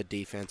actual good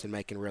defense and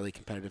making really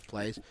competitive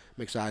plays.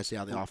 I'm excited to see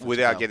how the offense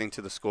Without getting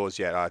to the scores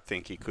yet, I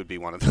think it could be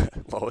one of the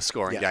lowest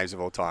scoring games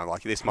of all time.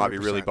 Like, this might be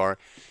really 100%. boring.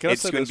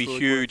 It's going to be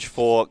huge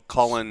for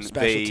Colin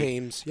Special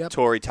teams. Yep.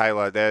 Torrey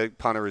Taylor. Their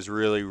punter is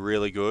really,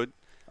 really good.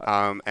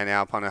 And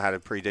our punter had a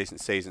pretty decent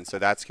season, so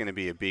that's going to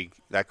be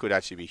that could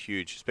actually be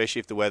huge,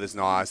 especially if the weather's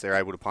nice, they're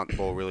able to punt the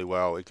ball really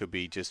well. It could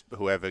be just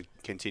whoever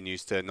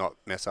continues to not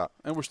mess up.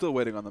 And we're still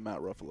waiting on the Matt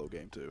Ruffalo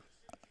game, too.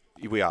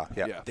 We are,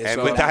 yeah.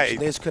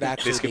 This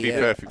could be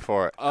perfect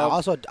for it.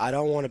 I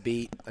don't want to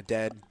beat a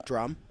dead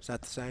drum. Is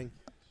that the saying?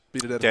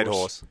 Beat a dead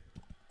horse.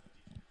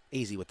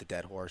 Easy with the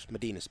dead horse.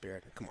 Medina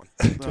Spirit. Come on.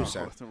 Too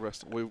soon.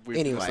 We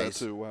missed that,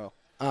 too. Wow.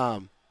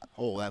 That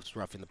was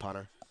roughing the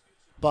punter.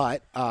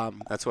 But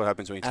that's what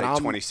happens when you take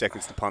 20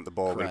 seconds to punt the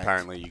ball, but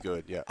apparently you're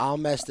good. Yeah. I'll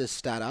mess this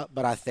stat up,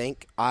 but I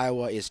think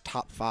Iowa is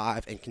top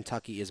 5 and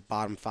Kentucky is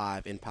bottom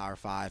 5 in Power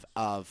 5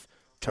 of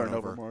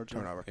turnover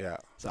margin. Yeah.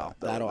 So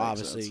that'll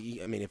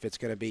obviously, I mean, if it's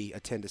going to be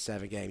a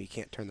 10-7 game, you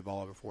can't turn the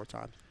ball over 4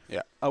 times.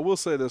 Yeah. I will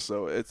say this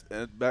though, it's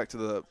back to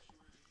the,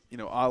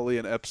 Ali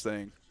and Epps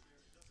thing.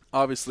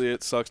 Obviously,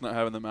 it sucks not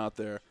having them out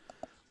there,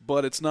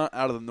 but it's not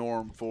out of the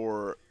norm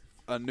for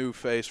a new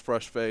face,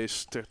 fresh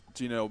face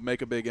to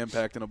make a big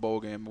impact in a bowl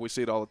game. We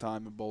see it all the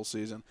time in bowl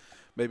season.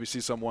 Maybe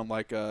see someone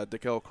like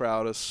Dekel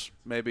Crowdus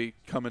maybe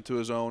come into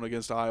his own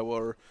against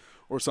Iowa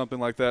or something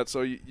like that.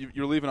 So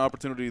you're leaving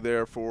opportunity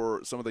there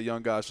for some of the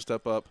young guys to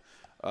step up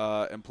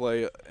and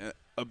play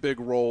a big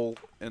role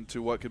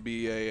into what could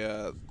be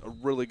a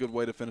really good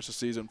way to finish the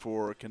season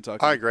for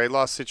Kentucky. I agree.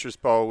 Last Citrus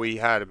Bowl, we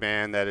had a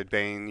man that had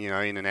been,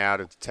 in and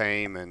out of the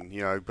team and,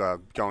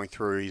 going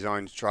through his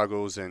own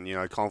struggles and,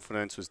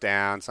 confidence was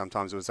down.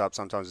 Sometimes it was up,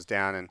 sometimes it was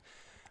down. And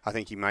I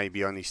think he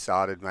maybe only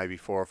started maybe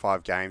 4 or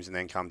 5 games and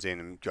then comes in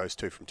and goes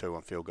 2 from 2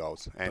 on field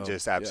goals and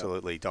just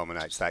absolutely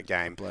dominates that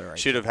game.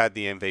 Should have had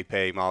the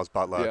MVP, Miles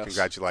Butler. Yes.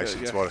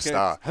 Congratulations. What a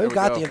star. Who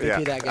got the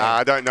MVP that game?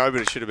 I don't know,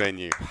 but it should have been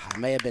you. It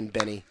may have been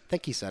Benny. I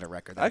think he set a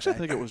record that I day.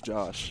 think it was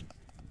Josh.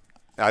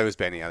 It was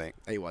Benny, I think.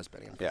 He was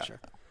Benny, I'm pretty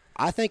sure.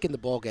 I think in the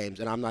bowl games,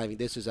 and I'm not even –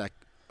 this is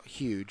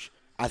huge.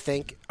 I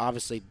think,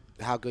 obviously,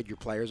 how good your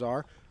players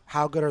are.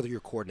 How good are your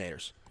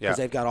coordinators? Because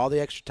they've got all the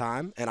extra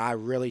time, and I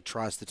really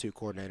trust the 2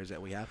 coordinators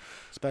that we have,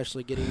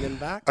 especially getting them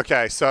back.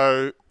 Okay,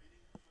 so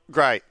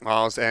great,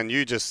 Miles, and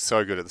you just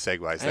so good at the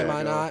segues. Am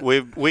I not?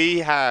 We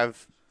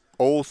have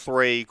all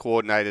 3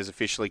 coordinators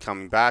officially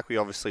coming back. We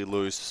obviously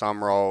lose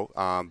Summerall,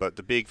 but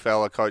the big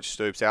fella, Coach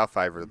Stoops, our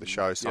favourite of the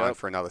show, signed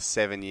for another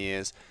 7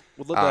 years.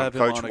 We'd love to have him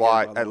Coach on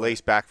White again, at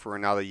least back for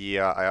another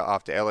year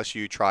after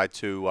LSU tried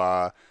to,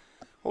 what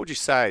would you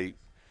say,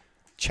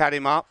 chat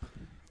him up?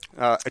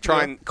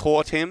 Try and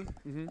court him.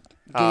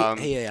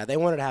 Mm-hmm. They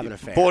wanted to have an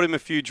affair. Bought him a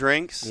few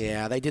drinks.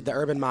 Yeah, they did the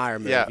Urban Meyer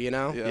move, Yeah.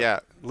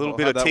 A little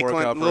bit of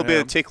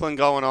tickling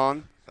going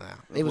on.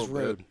 It was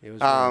rude.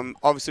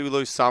 Obviously, we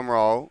lose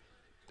Summerall.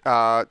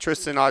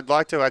 Tristan, I'd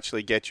like to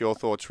actually get your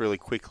thoughts really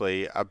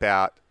quickly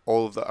about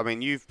all of the – I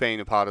mean, you've been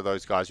a part of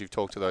those guys. You've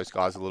talked to those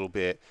guys a little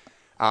bit.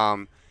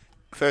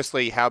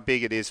 Firstly, how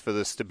big it is for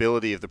the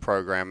stability of the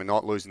program and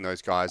not losing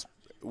those guys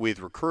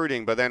with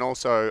recruiting, but then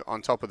also on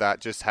top of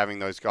that, just having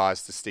those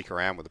guys to stick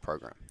around with the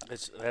program.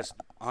 That's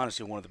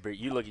honestly one of the big.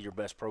 You look at your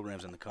best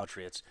programs in the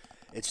country. It's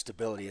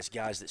stability. It's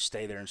guys that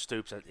stay there. And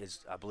Stoops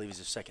I believe he's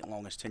the second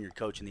longest tenured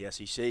coach in the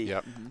SEC.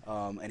 Yep.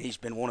 And he's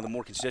been one of the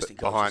more consistent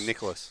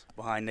coaches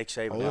behind Nick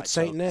Saban. Oh, it's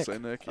St. Nick.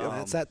 St. Nick.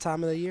 That's that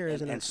time of the year,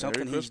 isn't it? And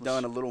something he's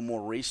done a little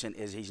more recent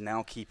is he's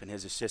now keeping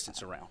his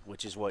assistants around,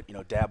 which is what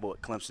Dabo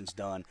at Clemson's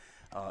done.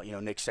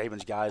 Nick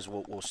Saban's guys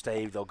will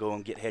stay. They'll go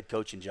and get head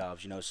coaching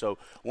jobs, So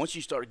once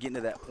you start getting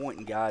to that point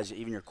and guys,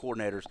 even your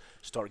coordinators,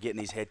 start getting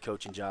these head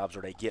coaching jobs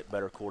or they get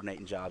better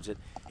coordinating jobs, it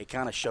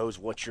kind of shows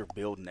what you're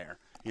building there,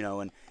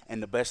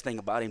 And the best thing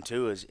about him,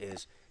 too,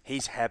 is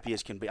he's happy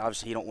as can be.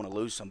 Obviously, he don't want to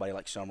lose somebody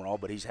like Summerall,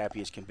 but he's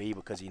happy as can be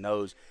because he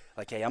knows,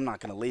 hey, I'm not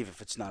going to leave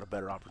if it's not a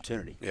better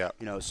opportunity. Yeah.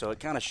 So it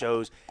kind of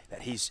shows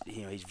that he's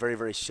very,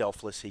 very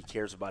selfless. He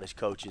cares about his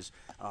coaches,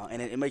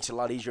 and it makes it a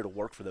lot easier to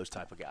work for those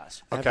type of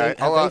guys. Okay.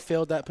 Have they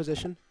filled that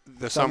position?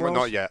 The Summerall?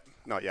 Not yet.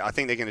 I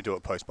think they're going to do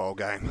it post-bowl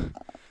game,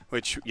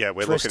 which, we're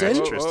looking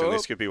at Tristan.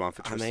 This could be one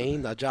for Tristan. I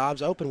mean, the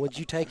job's open. Would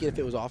you take it if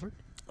it was offered?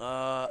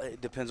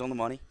 It depends on the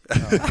money. I'd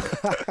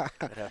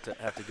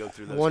have to go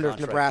through those. I wonder if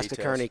Nebraska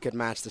details. Kearney could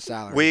match the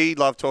salary. We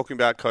love talking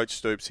about Coach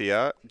Stoops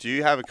here. Do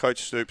you have a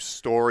Coach Stoops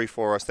story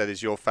for us that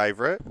is your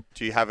favorite?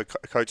 Do you have a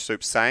Coach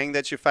Stoops saying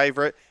that's your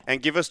favorite?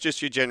 And give us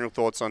just your general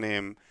thoughts on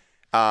him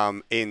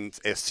in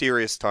a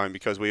serious tone,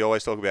 because we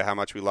always talk about how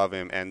much we love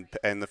him, and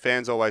the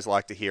fans always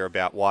like to hear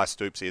about why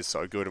Stoops is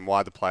so good and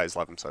why the players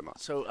love him so much.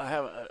 So I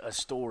have a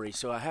story.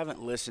 So I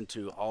haven't listened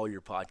to all your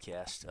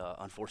podcasts.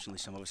 Unfortunately,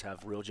 some of us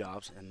have real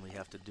jobs and we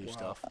have to do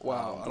stuff.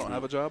 Wow, I don't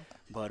have a job.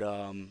 But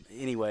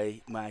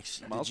anyway,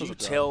 Max, Miles did you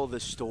has a tell the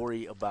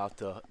story about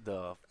the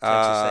Texas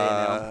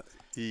A&M?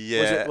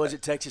 Yeah. Was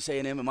it Texas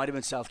A&M? It might have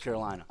been South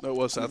Carolina. No, it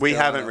was South We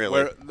Carolina. haven't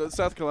really. The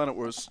South Carolina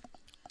was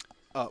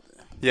up.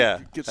 Yeah.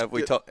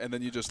 And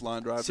then you just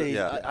line drive. See,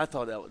 Yeah. I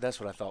thought that's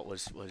what I thought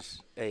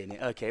was A&M.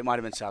 Okay, it might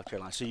have been South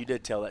Carolina. So you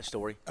did tell that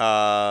story.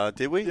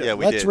 Did we? Yeah,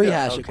 we Let's did.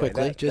 rehash Okay, it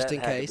quickly, just in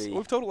that had to case. be-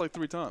 We've told it like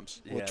 3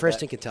 times. Well, Yeah,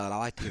 Tristan can tell it. I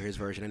like to hear his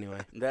version anyway.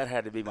 That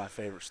had to be my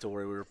favorite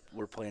story. We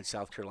were playing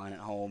South Carolina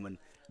at home, and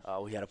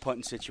we had a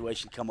punting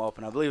situation come up,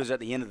 and I believe it was at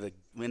the end of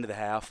the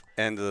half.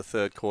 End of the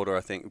third quarter,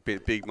 I think.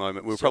 Big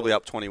moment. We were probably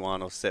up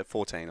 21 or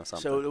 14 or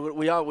something. So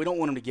we don't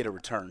want him to get a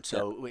return.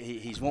 So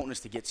he's wanting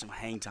us to get some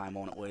hang time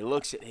on it. Well, he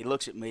looks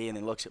at me and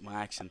then looks at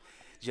Max and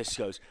just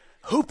goes,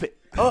 "Hoop it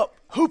up,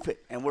 hoop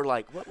it." And we're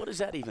like, "What does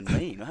that even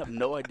mean?" I have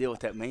no idea what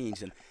that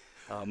means. And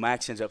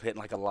Max ends up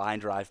hitting like a line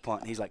drive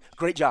punt, and he's like,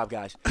 "Great job,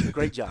 guys!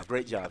 Great job,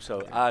 great job."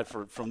 So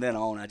from then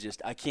on,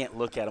 I can't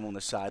look at him on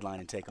the sideline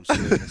and take him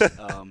serious.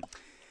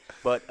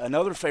 But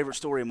another favorite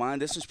story of mine.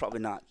 This has probably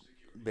not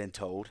been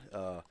told.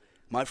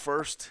 My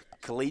first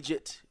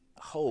collegiate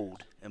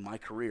hold in my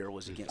career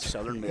was against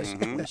Southern Miss in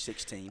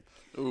 2016.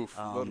 Oof,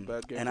 what a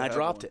bad game. And to I have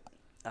dropped one. it.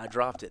 I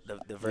dropped it.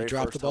 The very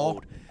dropped first the ball?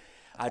 hold.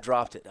 I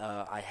dropped it.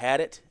 I had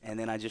it, and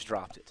then I just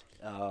dropped it.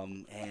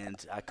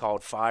 And I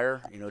called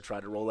fire,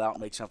 tried to roll out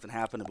and make something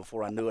happen. And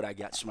before I knew it, I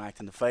got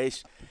smacked in the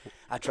face.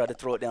 I tried to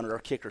throw it down at our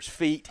kicker's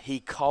feet. He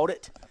caught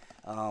it.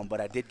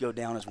 But I did go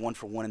down as 1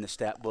 for 1 in the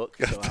stat book.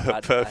 So I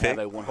have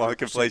a 100%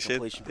 completion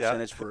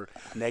percentage for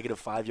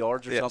 -5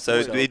 yards or something. So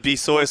it'd be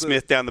Sawyer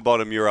Smith down the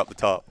bottom, you're up the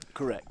top.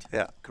 Correct.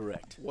 Yeah.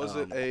 Correct. Was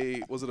it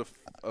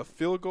a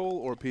field goal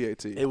or a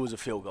PAT? It was a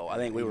field goal. I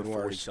think we were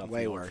 40-something.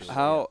 Way worse.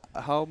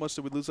 How much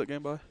did we lose that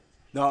game by?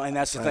 No, and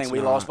that's the thing. We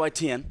lost by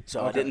 10,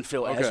 so I didn't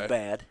feel as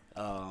bad.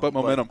 But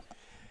momentum.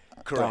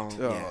 Correct.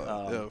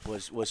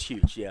 Was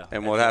huge. Yeah.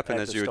 And what happened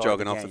as you were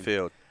jogging off the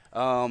field?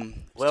 Well,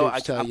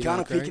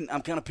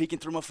 I'm kind of peeking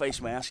through my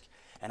face mask,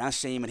 and I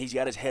see him, and he's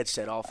got his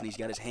headset off, and he's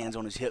got his hands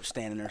on his hips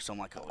standing there. So I'm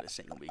like, oh, this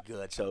ain't gonna be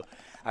good. So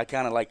I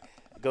kind of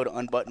go to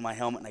unbutton my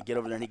helmet, and I get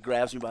over there, and he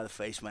grabs me by the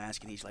face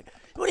mask, and he's like,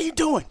 what are you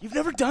doing? You've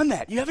never done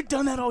that. You haven't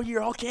done that all year,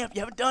 all camp.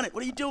 You haven't done it.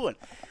 What are you doing?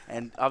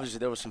 And obviously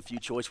there was some few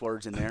choice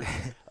words in there.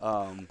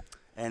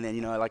 And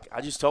then,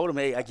 I just told him,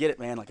 hey, I get it,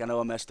 man. I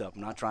know I messed up.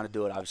 I'm not trying to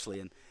do it,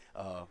 obviously. And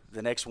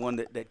the next one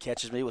that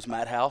catches me was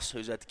Matt House,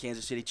 who's at the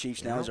Kansas City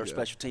Chiefs now. He's our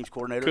special teams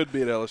coordinator. Could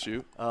be at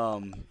LSU.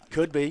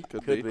 Could be.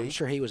 I'm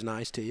sure he was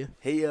nice to you.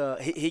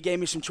 He gave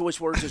me some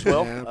choice words as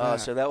well.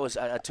 So that was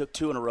I took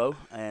 2 in a row,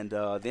 and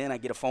then I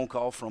get a phone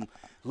call from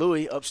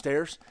Louis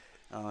upstairs.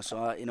 So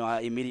I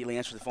immediately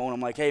answer the phone.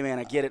 I'm like, hey man,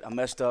 I get it. I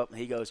messed up. And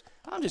he goes,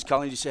 I'm just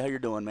calling you to say how you're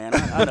doing, man.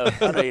 I know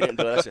you didn't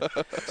do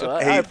it.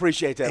 I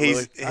appreciate that.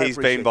 He's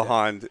been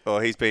behind,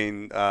 or he's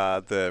been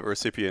the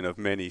recipient of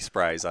many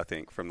sprays, I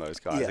think, from those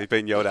guys. Yeah. He's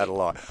been yelled at a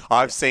lot.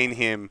 I've seen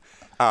him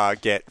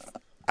get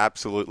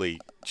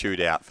absolutely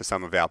chewed out for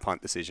some of our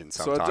punt decisions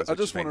sometimes. So I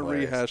just want to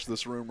rehash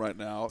this room right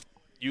now.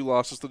 You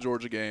lost us the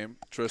Georgia game.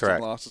 Tristan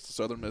lost us the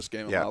Southern Miss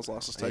game. And Miles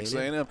lost us Texas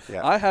A&M.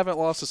 Yeah. I haven't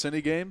lost us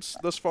any games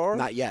thus far.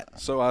 Not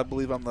yet. So I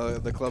believe I'm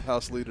the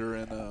clubhouse leader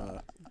in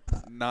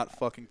not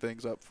fucking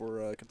things up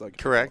for Kentucky.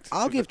 Correct.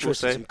 I'll give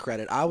Tristan some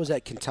credit. I was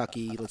at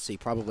Kentucky,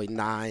 probably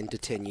 9 to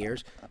 10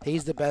 years.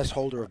 He's the best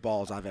holder of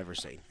balls I've ever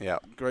seen. Yeah.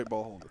 Great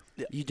ball holder.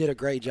 Yeah. You did a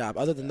great job.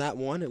 Other than that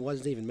one, it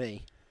wasn't even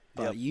me.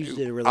 But you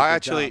did a really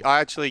good job. I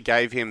actually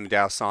gave him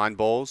our sign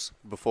balls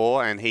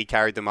before, and he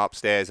carried them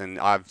upstairs, and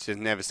I've just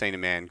never seen a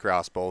man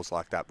grasp balls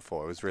like that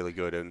before. It was really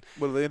good. And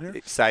what are they in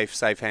here?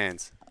 Safe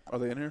hands. Are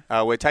they in here?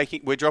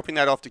 We're dropping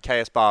that off to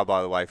KS Bar,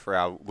 by the way, for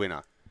our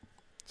winner.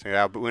 So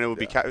our winner will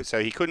be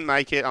so he couldn't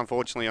make it,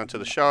 unfortunately, onto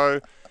the show,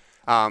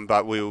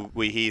 but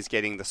he's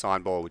getting the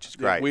sign ball, which is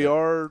great. We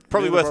are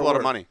probably worth a lot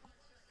of money.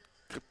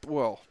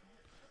 Well,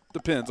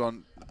 depends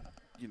on.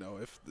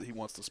 If he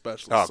wants the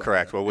special. Oh,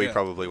 correct. Well, we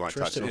probably won't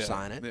Tristan touch will it.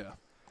 sign it. Yeah.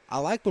 I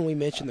like when we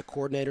mentioned the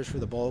coordinators for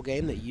the bowl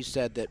game that you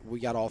said that we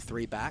got all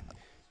 3 back,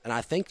 and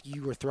I think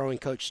you were throwing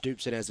Coach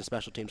Stoops in as the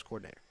special teams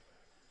coordinator.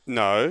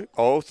 No,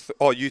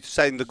 you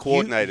saying the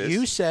coordinators?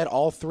 You said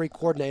all 3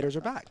 coordinators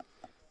are back.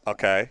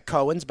 Okay.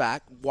 Cohen's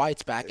back,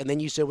 White's back, and then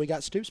you said we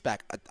got Stoops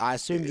back. I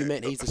assume you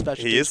meant he's the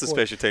special teams He is the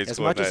special teams as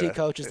coordinator. much as he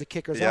coaches the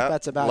kickers up,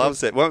 that's about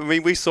loves it. Well,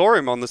 we saw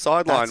him on the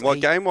sideline. What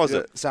game was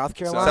it? South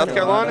Carolina. South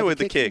Carolina with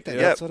the kick.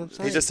 That's what I'm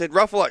saying. He just said,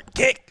 Ruffalo,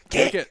 kick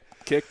it.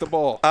 Kick the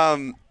ball.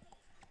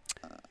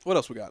 What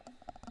else we got?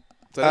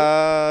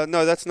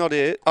 No, that's not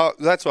it. Oh,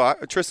 that's right.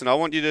 Tristan, I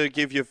want you to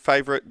give your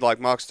favorite,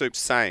 Mark Stoops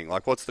saying.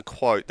 What's the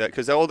quote?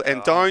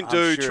 Don't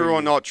do true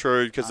or not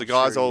true, because the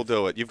guys all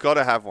do it. You've got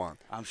to have one.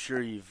 I'm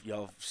sure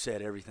y'all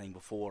said everything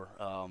before.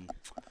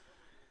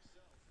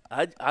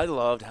 I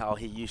loved how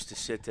he used to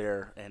sit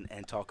there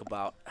and talk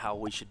about how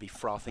we should be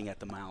frothing at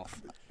the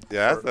mouth.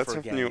 Yeah, that's a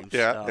games. new.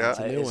 Yeah, That's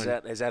a new one.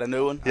 Is that a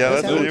new one? Yeah,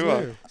 that's a new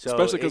one. So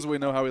especially because we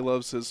know how he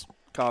loves his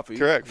coffee.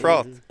 Correct,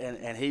 froth.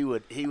 And he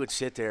would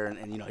sit there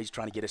and he's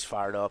trying to get us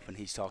fired up, and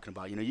he's talking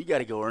about you got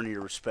to go earn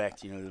your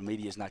respect. The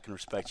media's not going to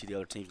respect you, the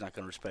other team's not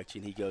going to respect you,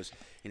 and he goes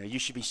you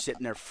should be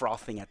sitting there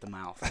frothing at the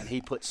mouth, and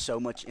he put so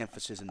much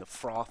emphasis in the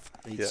froth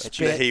that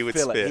he would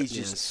feel spit. it. He's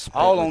just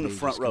all on the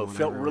front row.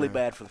 Felt really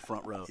bad for the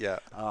front row. Yeah.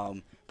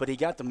 But he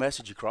got the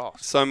message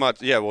across. So much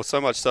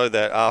so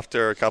that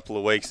after a couple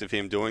of weeks of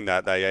him doing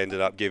that, they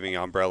ended up giving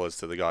umbrellas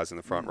to the guys in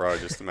the front row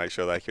just to make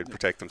sure they could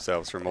protect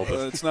themselves from all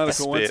the It's not a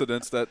spit.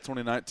 coincidence that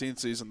 2019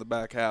 season, the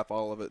back half,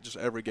 all of it, just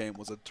every game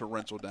was a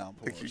torrential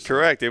downpour.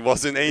 Correct. It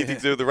wasn't anything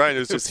to do with the rain. It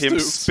was just him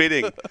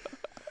spitting.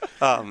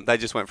 They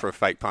just went for a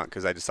fake punt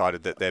because they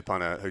decided that their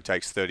punter, who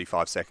takes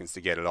 35 seconds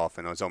to get it off,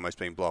 and it was almost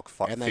being blocked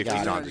 50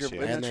 times this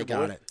year. And they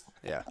got it.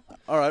 Yeah.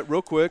 All right,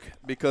 real quick,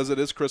 because it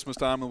is Christmas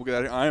time and we'll get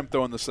out of here. I am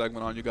throwing this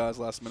segment on you guys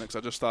last minute because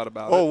I just thought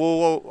about it.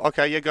 Well,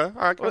 okay, yeah, go.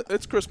 All right, go.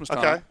 It's Christmas time.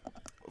 Okay.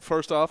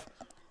 First off,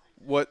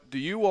 what do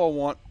you all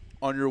want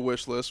on your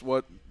wish list?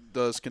 What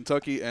does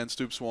Kentucky and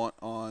Stoops want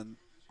on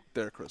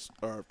their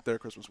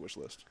Christmas wish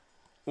list?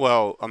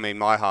 Well, I mean,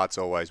 my heart's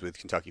always with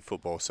Kentucky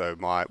football, so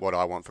what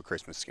I want for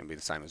Christmas is going to be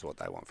the same as what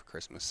they want for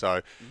Christmas.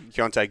 So,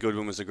 Keontae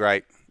Goodwin was a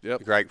great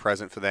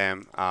present for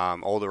them.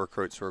 All the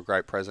recruits were a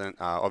great present.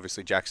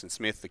 Obviously, Jackson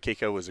Smith, the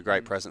kicker, was a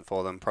great present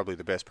for them. Probably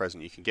the best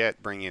present you can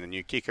get. Bringing in a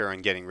new kicker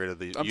and getting rid of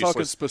the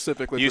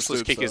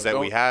useless kickers that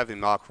we have in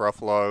Mark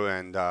Ruffalo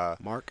and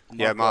Mark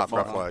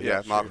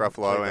Ruffalo. Mark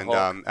Ruffalo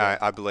and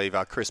I believe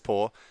Chris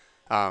Poore.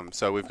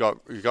 So we've got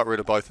rid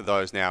of both of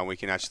those now, and we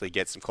can actually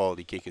get some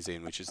quality kickers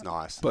in, which is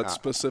nice. But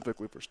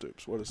specifically for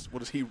Stoops, what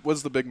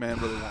does the big man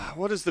really want?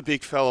 What does the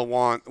big fella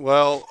want?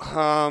 Well,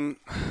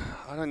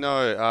 I don't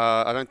know.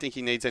 I don't think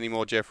he needs any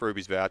more Jeff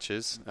Ruby's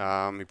vouchers. He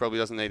probably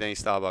doesn't need any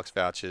Starbucks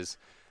vouchers.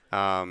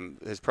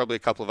 There's probably a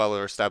couple of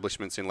other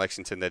establishments in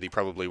Lexington that he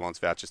probably wants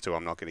vouchers to.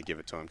 I'm not going to give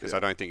it to him because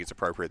I don't think it's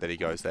appropriate that he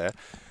goes there.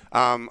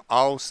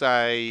 I'll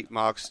say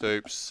Mark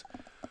Stoops.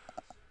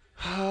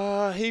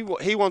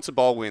 He wants a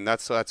bowl win.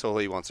 That's all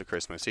he wants at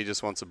Christmas. He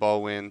just wants a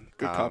bowl win.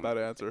 Good cop-out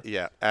answer.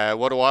 Yeah.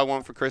 What do I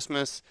want for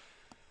Christmas?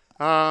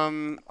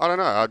 I don't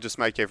know. I'll just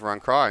make everyone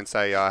cry and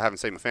say I haven't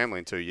seen my family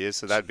in 2 years,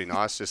 so that'd be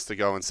nice just to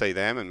go and see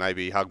them and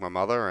maybe hug my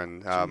mother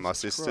and my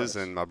sisters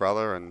and my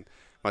brother and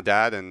my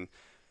dad, and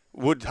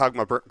would hug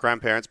my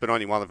grandparents, but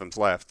only one of them's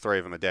left. 3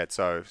 of them are dead,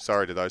 so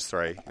sorry to those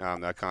 3.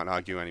 I can't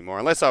hug you anymore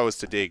unless I was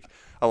to dig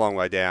a long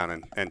way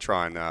down and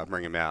try and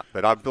bring him out.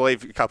 But I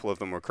believe a couple of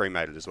them were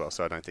cremated as well,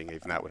 so I don't think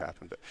even that would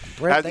happen. But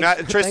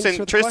Brett,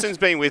 Tristan's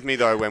been with me,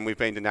 though, when we've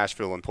been to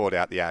Nashville and poured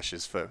out the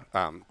ashes for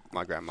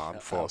my grandma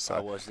before. So I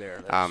was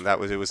there. it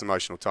was an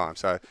emotional time.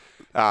 So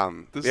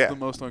this is the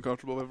most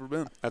uncomfortable I've ever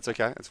been. That's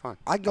okay. That's fine.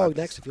 I'd go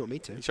next if you want me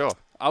to. Sure.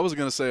 I was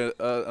going to say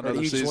another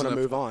season. You just want to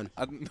move on.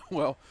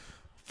 Well,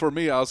 for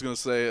me, I was going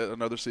to say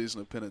another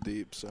season of Pin It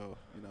Deep. So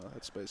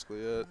that's basically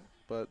it.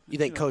 But you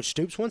think Coach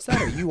Stoops wants that,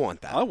 or you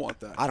want that? I want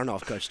that. I don't know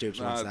if Coach Stoops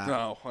wants that.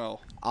 No,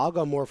 well. I'll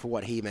go more for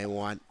what he may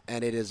want,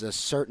 and it is a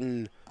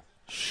certain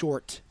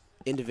short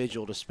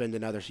individual to spend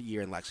another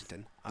year in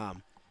Lexington.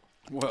 And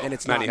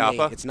it's Manny not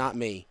Harper? me. It's not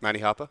me. Manny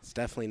Harper? It's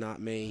definitely not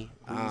me.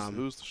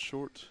 Who's the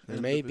short?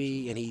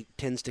 Maybe, and he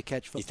tends to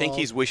catch football. You think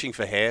he's wishing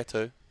for hair,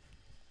 too?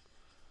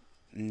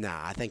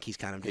 Nah, I think he's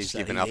kind of just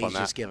giving up on that.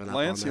 Just giving up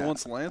Lance, on that. He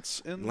wants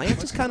Lance in.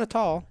 Lance is kind of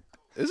tall.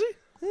 Is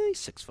he? He's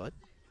 6 foot,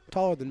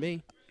 taller than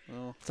me.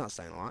 Oh. It's not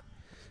saying a lot.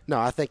 No,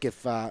 I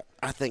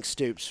think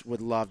Stoops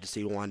would love to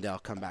see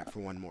Wandell come back for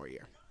one more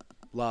year.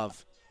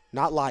 Love,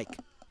 not like.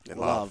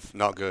 Love.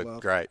 Not good.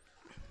 Love. Great.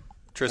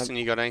 Tristan,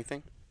 you got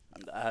anything?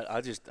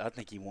 I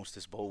think he wants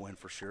this bowl win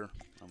for sure.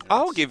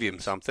 I'll give him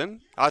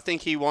something. I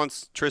think he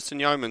wants Tristan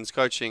Yeomans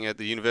coaching at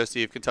the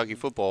University of Kentucky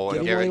football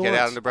and get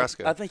out of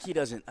Nebraska. I think he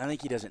doesn't. I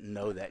think he doesn't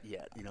know that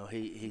yet.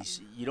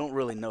 You don't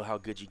really know how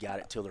good you got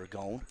it till they're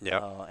gone.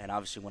 Yeah. And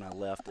obviously, when I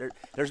left,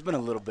 there's been a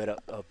little bit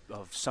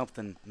of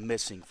something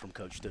missing from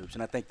Coach Stoops,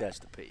 and I think that's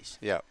the piece.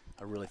 Yeah.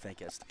 I really think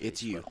that's the piece.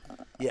 It's you.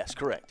 Yes,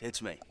 correct.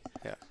 It's me.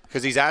 Yeah.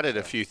 Because he's added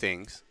a few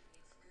things.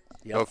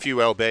 Yep. A few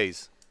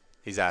LBs.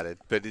 He's added,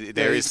 but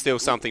there is still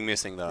something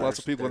missing, though. Lots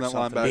of people in that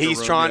linebacker He's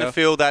room, trying to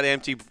fill that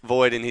empty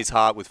void in his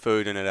heart with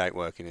food, and it ain't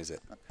working, is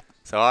it?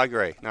 So I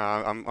agree. No,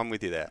 I'm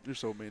with you there. You're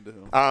so mean to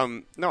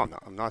him. No, I'm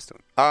not. I'm nice to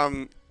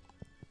him.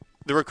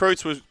 The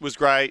recruits was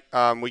great.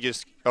 We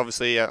just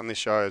obviously on this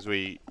show, as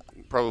we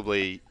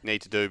probably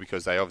need to do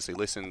because they obviously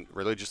listen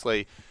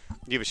religiously,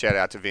 give a shout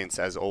out to Vince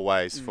as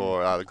always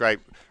for the great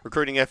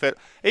recruiting effort.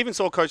 Even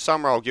saw Coach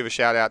Summerall give a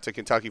shout out to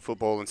Kentucky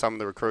football and some of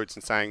the recruits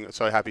and saying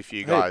so happy for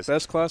you guys.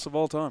 Best class of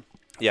all time.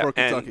 Yeah, for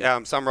Kentucky.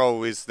 And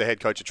Summerall is the head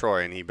coach of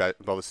Troy, and he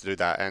bothers to do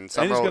that. And he's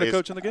Summerall going to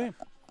coach in the game.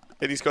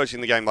 And he's coaching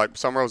the game. Like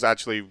Summerall's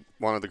actually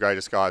one of the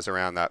greatest guys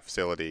around that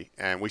facility,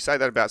 and we say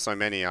that about so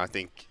many. And I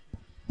think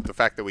the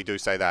fact that we do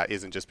say that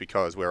isn't just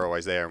because we're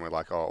always there and we're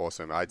like, oh,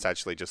 awesome. It's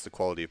actually just the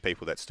quality of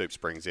people that Stoops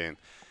brings in,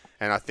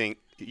 and I think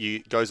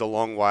it goes a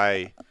long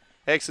way.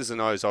 X's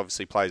and O's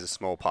obviously plays a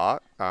small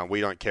part.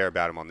 We don't care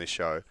about them on this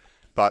show.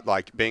 But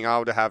like being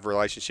able to have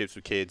relationships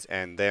with kids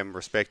and them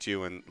respect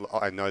you and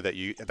I know that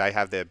they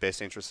have their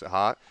best interests at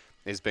heart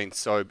it's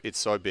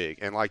so big.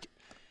 And like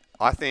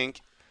I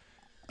think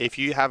if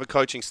you have a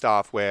coaching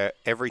staff where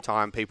every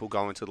time people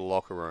go into the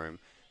locker room,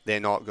 they're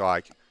not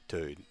like,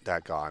 dude,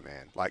 that guy,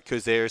 man. Like,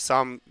 because there are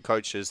some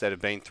coaches that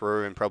have been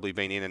through and probably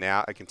been in and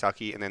out at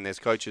Kentucky, and then there's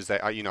coaches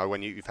that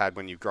when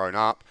you've grown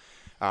up.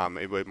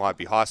 It might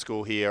be high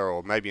school here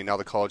or maybe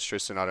another college,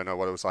 Tristan. I don't know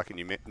what it was like in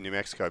New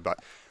Mexico, but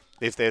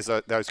if there's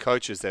those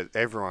coaches that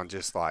everyone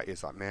just like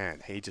is like,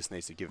 man, he just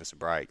needs to give us a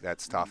break.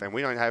 That's tough, and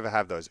we don't ever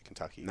have those at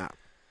Kentucky. No.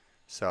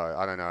 So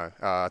I don't know.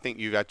 I think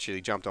you've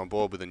actually jumped on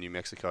board with the New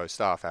Mexico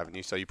staff, haven't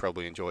you? So you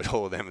probably enjoyed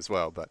all of them as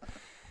well. But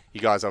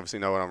you guys obviously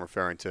know what I'm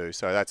referring to.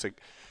 So that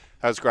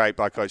was great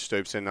by Coach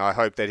Stoops, and I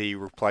hope that he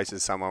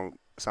replaces someone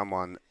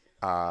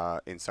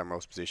in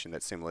Summerall's position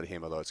that's similar to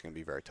him, although it's going to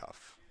be very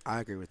tough. I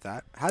agree with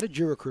that. How did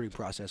your recruiting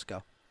process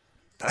go?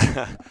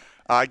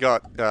 I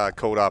got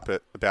called up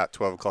at about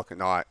 12 o'clock at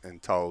night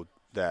and told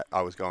that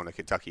I was going to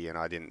Kentucky, and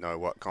I didn't know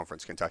what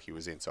conference Kentucky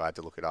was in, so I had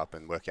to look it up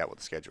and work out what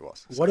the schedule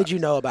was. What did you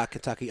know about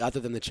Kentucky other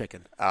than the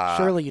chicken?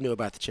 Surely you knew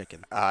about the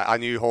chicken. I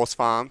knew Horse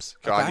Farms.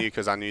 Okay. I knew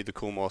because I knew the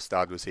Coolmore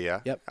stud was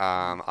here. Yep.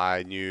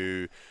 I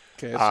knew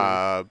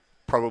KFC.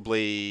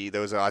 probably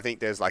I think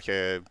there's like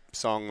a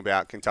song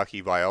about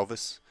Kentucky by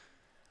Elvis.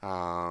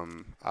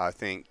 I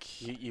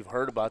think You've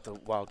heard about the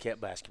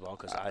Wildcat basketball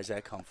because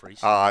Isaac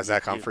Humphries.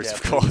 Isaac Humphries,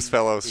 of course,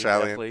 fellow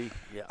Australian.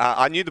 Yeah.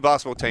 I knew the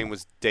basketball team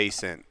was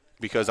decent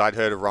because I'd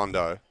heard of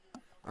Rondo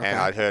and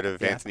I'd heard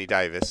of Anthony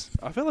Davis.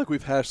 I feel like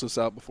we've hashed this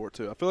out before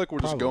too. I feel like we're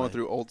just going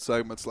through old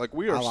segments. Like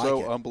we are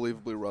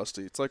unbelievably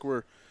rusty. It's like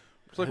we're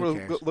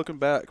looking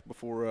back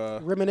before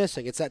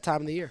reminiscing. It's that time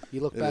of the year.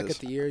 You look back at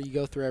the year. You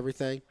go through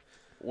everything.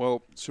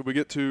 Well, should we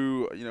get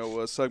to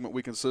a segment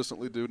we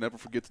consistently do? Never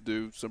forget to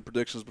do some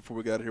predictions before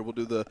we get out of here. We'll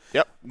do the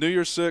New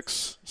Year's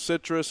 6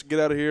 Citrus. Get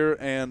out of here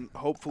and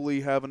hopefully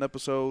have an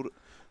episode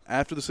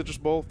after the Citrus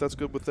Bowl. If that's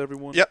good with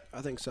everyone. Yep,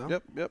 I think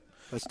so. Yep.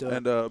 Let's do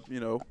it.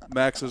 And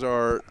Max is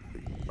our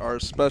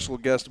special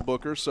guest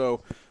booker.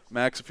 So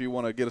Max, if you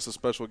want to get us a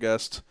special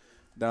guest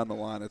down the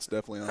line, it's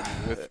definitely on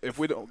you. If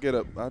we don't get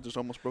I just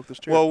almost broke this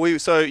chair. Well,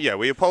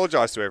 we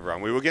apologize to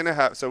everyone. We were going to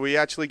have we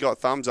actually got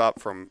thumbs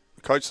up from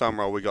Coach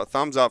Summerall. We got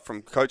thumbs up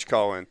from Coach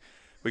Cohen.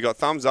 We got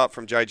thumbs up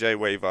from JJ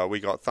Weaver. We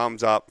got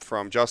thumbs up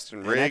from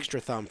Justin Rigg. An extra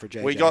thumb for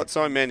JJ. We got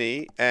so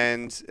many,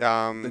 and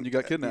then you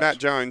got kidnapped. Matt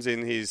Jones,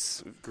 in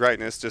his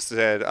greatness, just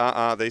said,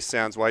 "This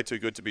sounds way too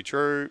good to be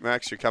true."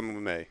 Max, you're coming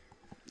with me.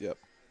 Yep,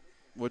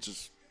 which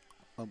is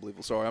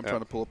unbelievable. Sorry, I'm trying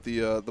to pull up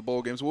the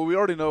bowl games. Well, we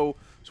already know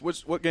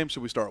what game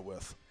should we start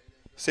with?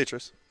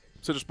 Citrus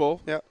Bowl.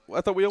 Yeah, well,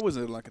 I thought we always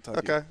did like Kentucky.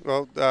 Okay,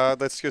 well,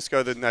 let's just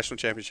go to the national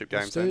championship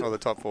games then, or the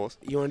top fours.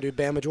 You want to do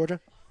Bama, Georgia?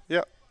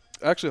 Yep.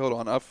 Actually,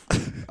 hold on.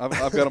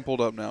 I've got them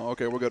pulled up now.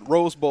 Okay, we're good.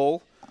 Rose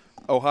Bowl,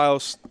 Ohio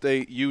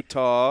State,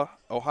 Utah.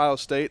 Ohio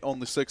State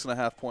only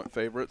 6.5-point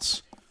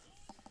favorites.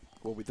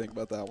 What do we think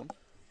about that one?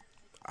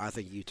 I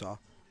think Utah,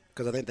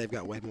 because I think they've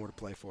got way more to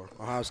play for.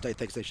 Ohio State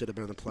thinks they should have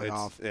been in the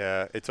playoff.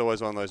 It's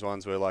always one of those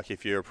ones where, like,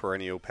 if you're a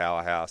perennial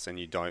powerhouse and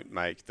you don't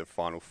make the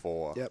Final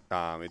Four,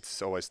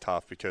 it's always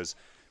tough because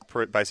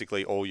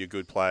basically all your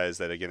good players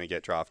that are going to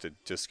get drafted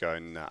just go,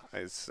 nah,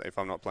 if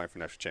I'm not playing for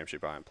national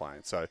championship, I ain't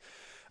playing. So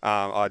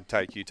I'd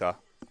take Utah.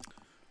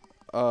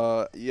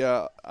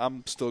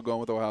 I'm still going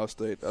with Ohio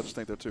State. I just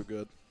think they're too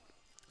good.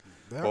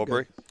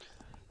 Aubrey?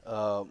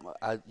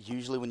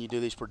 Usually when you do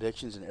these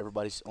predictions and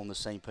everybody's on the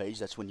same page,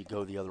 that's when you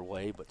go the other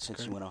way. But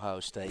since you went Ohio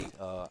State,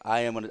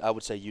 I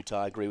would say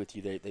Utah. I agree with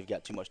you. They've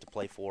got too much to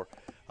play for.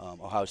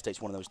 Ohio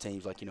State's one of those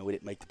teams we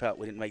didn't make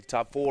the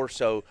top four,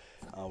 so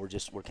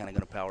we're kind of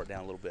going to power it down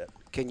a little bit.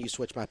 Can you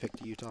switch my pick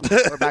to Utah?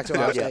 Or back to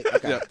Ohio State?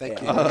 Okay,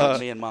 thank you.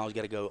 Me and Miles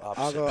got to go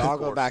opposite. I'll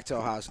go back to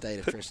Ohio State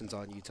if Tristan's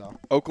on Utah.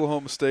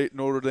 Oklahoma State,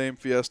 Notre Dame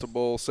Fiesta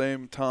Bowl,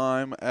 same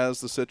time as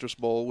the Citrus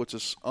Bowl, which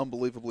is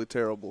unbelievably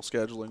terrible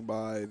scheduling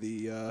by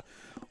the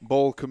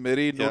bowl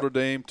committee. Yep. Notre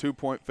Dame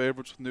 2-point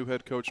favorites with new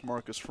head coach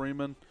Marcus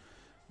Freeman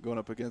going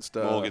up against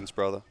Morgan's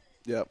brother.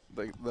 Yep,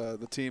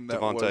 the team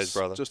that Devontae's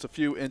brother. Just a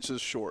few inches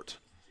short.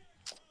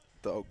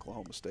 The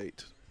Oklahoma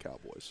State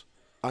Cowboys.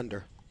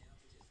 Under.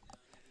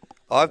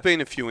 I've been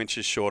a few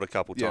inches short a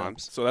couple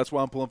times. So that's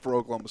why I'm pulling for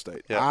Oklahoma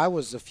State. Yeah. I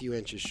was a few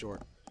inches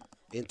short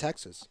in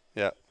Texas.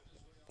 Yeah.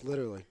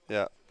 Literally.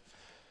 Yeah.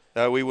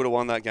 We would have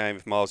won that game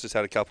if Miles just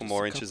had a couple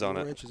more inches on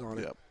it.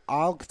 Yep.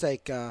 I'll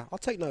take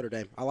Notre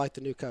Dame. I like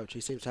the new coach.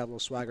 He seems to have a little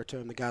swagger to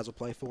him. The guys will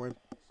play for him.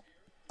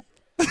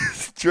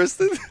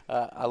 Tristan?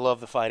 I love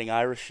the Fighting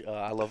Irish.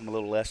 I love them a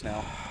little less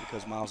now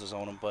because Miles is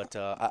on them. But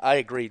I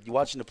agree.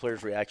 Watching the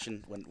players'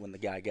 reaction when the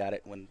guy got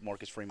it, when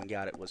Marcus Freeman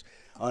got it, was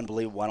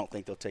unbelievable. I don't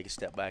think they'll take a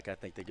step back. I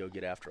think they go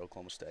get after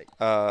Oklahoma State.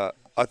 I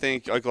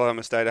think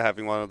Oklahoma State are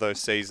having one of those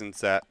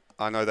seasons that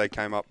I know they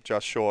came up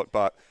just short,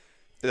 but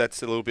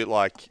that's a little bit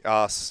like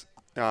us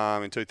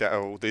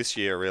this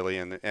year, really,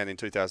 and in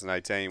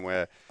 2018,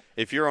 where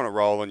if you're on a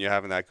roll and you're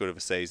having that good of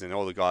a season,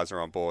 all the guys are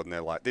on board and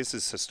they're like, this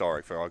is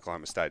historic for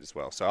Oklahoma State as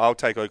well. So I'll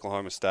take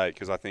Oklahoma State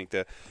because I think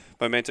the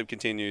momentum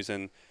continues,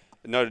 and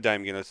Notre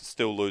Dame are going to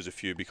still lose a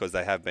few because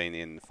they have been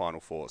in the Final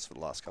Fours for the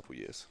last couple of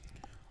years.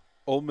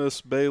 Ole Miss,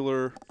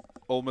 Baylor.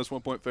 Ole Miss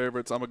 1-point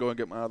favorites. I'm going to go and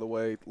get mine out of the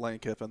way. Lane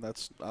Kiffin,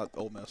 that's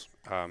Ole Miss.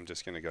 I'm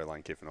just going to go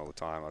Lane Kiffin all the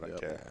time. I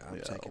don't care. I'm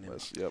taking him.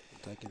 Yep. I'm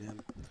taking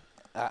him.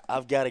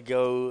 I've got to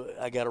go.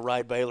 I got to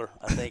ride Baylor.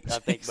 I think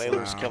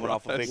Baylor's coming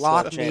off a big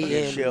Lock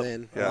championship. Me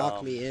in, then.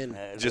 Lock me in.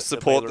 Just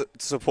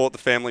support the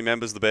family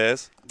members, the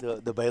Bears.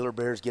 The Baylor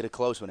Bears get a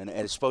close one, and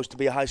it's supposed to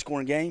be a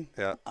high-scoring game.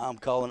 Yeah. I'm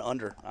calling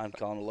under. I'm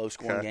calling a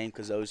low-scoring game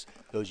because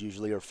those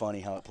usually are funny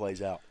how it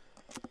plays out.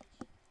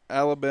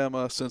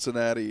 Alabama,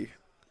 Cincinnati,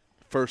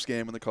 first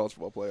game in the college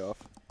football playoff.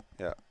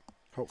 Yeah.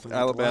 Hopefully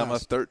Alabama,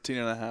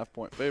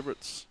 13.5-point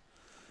favorites.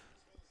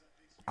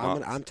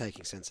 I'm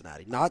taking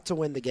Cincinnati. Not to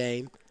win the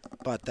game,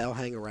 but they'll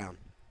hang around.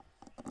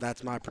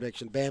 That's my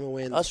prediction. Bama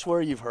wins. I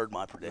swear you've heard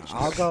my prediction.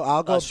 I'll go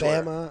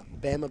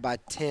Bama by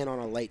 10 on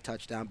a late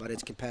touchdown, but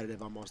it's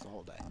competitive almost the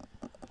whole day.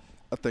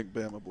 I think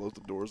Bama blows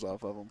the doors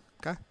off of them.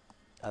 Okay.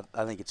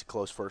 I think it's a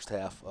close first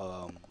half.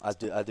 I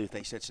do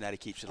think Cincinnati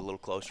keeps it a little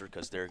closer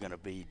because they're going to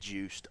be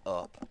juiced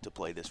up to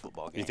play this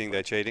football game. You think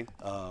they're cheating?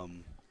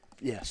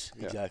 Yes,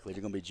 exactly.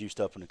 They're going to be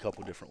juiced up in a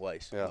couple different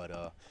ways. Yeah.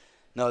 But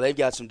no, they've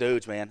got some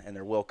dudes, man, and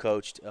they're well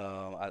coached.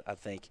 I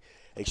think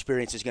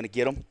experience is going to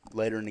get them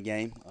later in the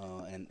game,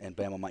 and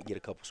Bama might get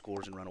a couple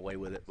scores and run away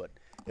with it, but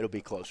it'll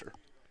be closer.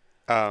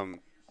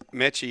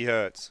 Mechie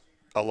hurts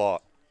a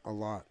lot. A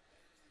lot.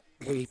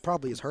 Well, he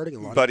probably is hurting a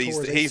lot. But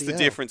he's the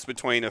difference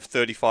between a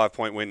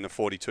 35-point win and a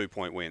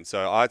 42-point win.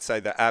 So I'd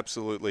say that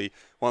absolutely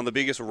one of the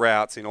biggest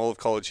routes in all of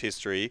college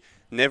history.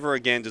 Never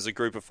again does a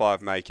group of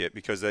 5 make it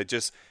because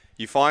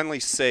you finally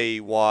see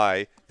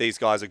why these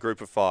guys are group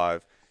of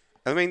 5.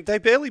 I mean, they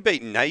barely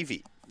beat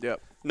Navy.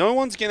 Yep. No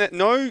one's going to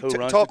 – Who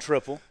runs the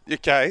triple.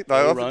 Okay.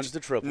 Who runs the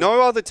triple.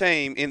 No other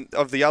team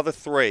of the other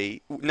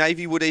 3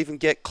 Navy would even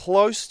get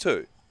close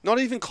to. Not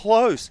even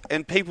close.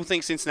 And people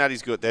think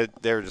Cincinnati's good.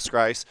 They're a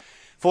disgrace.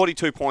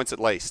 42 points at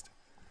least.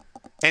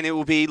 And it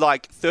will be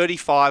like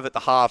 35 at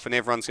the half, and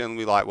everyone's going to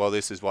be like, well,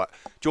 this is what.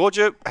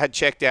 Georgia had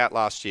checked out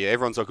last year.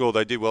 Everyone's like, oh,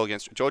 they did well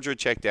against. Georgia had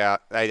checked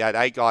out. They had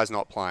 8 guys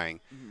not playing.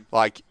 Mm-hmm.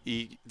 Like,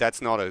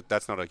 that's not a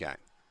game.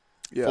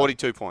 Yeah.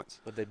 42 points.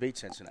 But they beat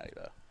Cincinnati,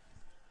 though.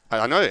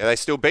 I know. They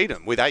still beat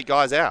them with 8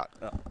 guys out.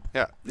 Oh.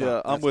 Yeah.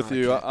 Yeah, I'm with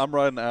you. I'm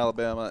riding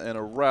Alabama in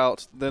a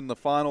rout. Then the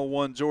final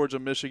one, Georgia,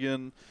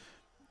 Michigan.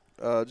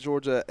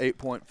 Georgia,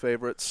 8-point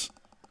favorites.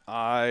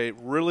 I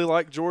really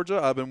like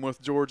Georgia. I've been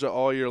with Georgia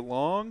all year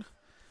long.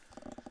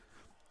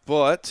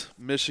 But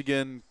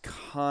Michigan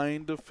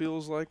kind of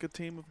feels like a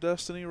team of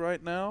destiny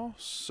right now.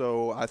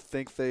 So I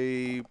think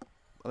they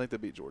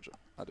beat Georgia.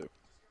 I do.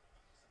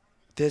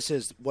 This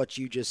is what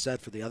you just said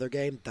for the other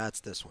game. That's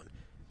this one.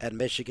 And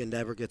Michigan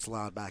never gets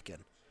allowed back in.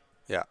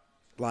 Yeah.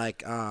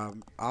 Like,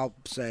 I'll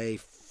say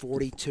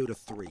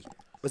 42-3.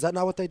 Was that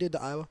not what they did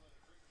to Iowa?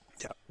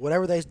 Yeah.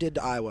 Whatever they did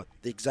to Iowa,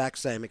 the exact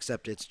same,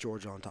 except it's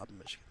Georgia on top of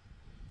Michigan.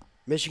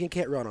 Michigan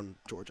can't run on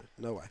Georgia.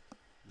 No way.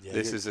 Yeah,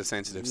 this is a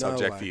sensitive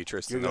subject for you,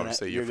 Tristan.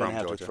 Obviously, you're from Georgia. You're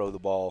going to have to throw the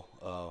ball.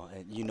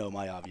 And you know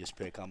my obvious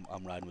pick. I'm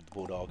riding with the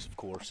Bulldogs, of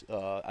course.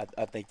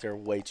 I think they're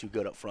way too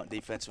good up front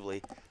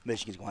defensively.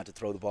 Michigan's going to have to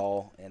throw the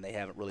ball, and they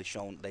haven't really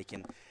shown they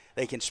can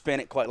spin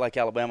it quite like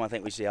Alabama. I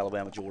think we see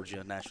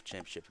Alabama-Georgia national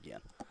championship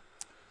again.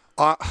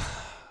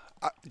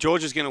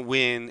 Georgia's going to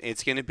win.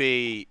 It's going to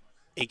be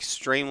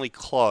extremely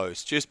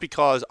close just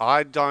because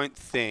I don't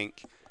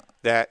think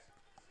that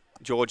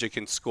Georgia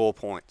can score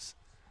points.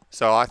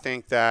 So I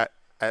think that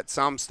at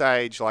some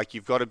stage, like,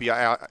 you've got to be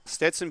out.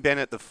 Stetson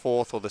Bennett, the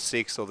 4th or the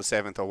 6th or the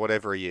 7th or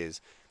whatever he is.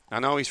 I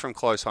know he's from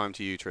close home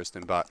to you,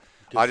 Tristan, but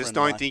I just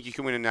don't think you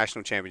can win a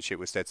national championship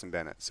with Stetson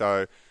Bennett.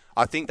 So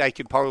I think they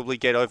could probably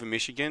get over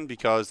Michigan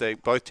because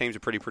both teams are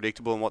pretty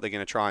predictable in what they're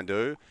going to try and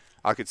do.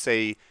 I could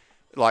see,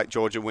 like,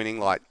 Georgia winning,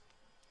 like,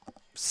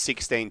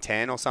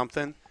 16-10 or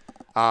something.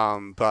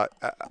 But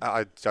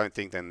I don't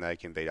think then they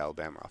can beat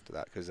Alabama after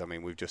that because, I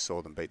mean, we've just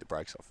saw them beat the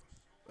brakes off.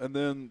 And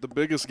then the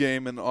biggest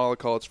game in all of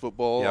college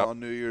football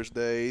on New Year's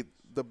Day,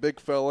 the big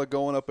fella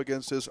going up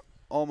against his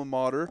alma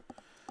mater,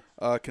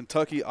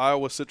 Kentucky,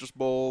 Iowa Citrus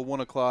Bowl, 1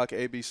 o'clock,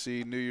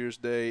 ABC, New Year's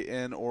Day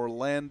in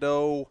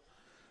Orlando.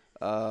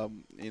 I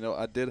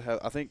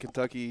think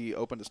Kentucky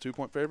opened as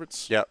 2-point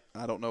favorites. Yep.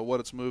 I don't know what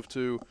it's moved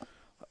to.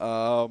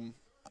 The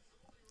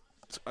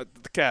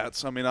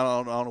Cats. I mean,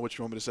 I don't know what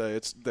you want me to say.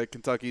 It's that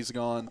Kentucky's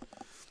gone,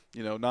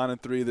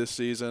 9-3 this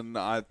season.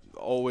 I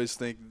always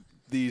think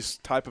these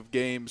type of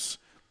games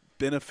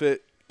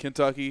benefit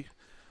Kentucky.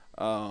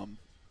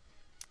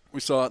 We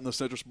saw it in the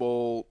Citrus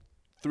Bowl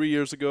 3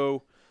 years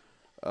ago,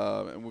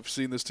 and we've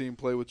seen this team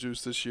play with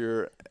juice this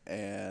year.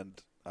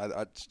 And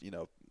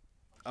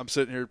I'm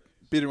sitting here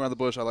beating around the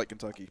bush. I like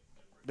Kentucky,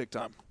 big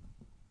time.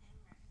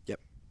 Yep,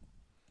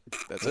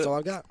 that's all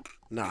I've got.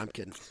 No, I'm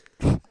kidding.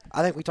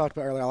 I think we talked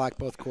about earlier. I like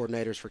both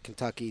coordinators for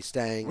Kentucky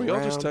staying around. Were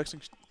y'all just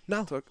texting?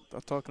 No,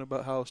 talking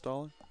about Hal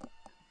Stalling.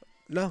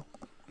 No.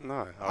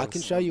 I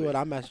can show you what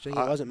I'm messaging.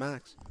 It wasn't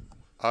Max.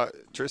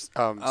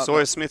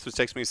 Sawyer Smith was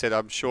texting me and said,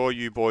 I'm sure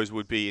you boys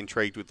would be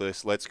intrigued with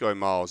this. Let's go,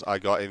 Miles. I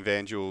got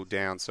Evangel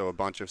down, so a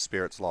bunch of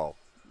spirits lol.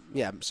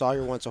 Yeah,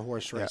 Sawyer wants a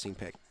horse racing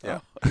pick.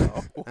 Yeah.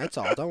 That's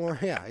all. Don't worry.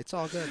 Yeah, it's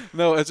all good.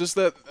 No, it's just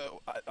that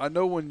I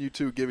know when you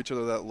two give each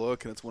other that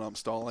look, and it's when I'm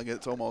stalling.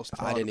 It's almost.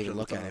 I didn't even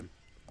look at him.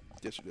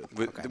 Yes, you did.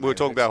 We were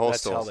talking about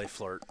horse stalls. That's how they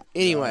flirt.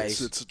 Anyways,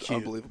 it's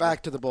unbelievable.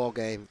 Back to the bowl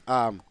game.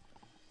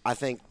 I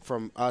think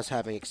from us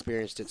having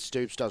experienced it,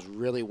 Stoops does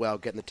really well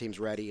getting the teams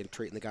ready and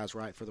treating the guys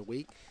right for the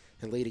week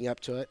and leading up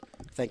to it.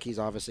 I think he's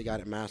obviously got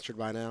it mastered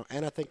by now,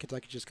 and I think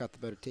Kentucky just got the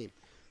better team.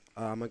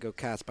 I'm going to go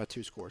Cats by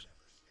 2 scores.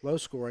 Low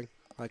scoring,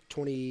 like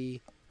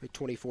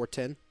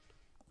 24-10.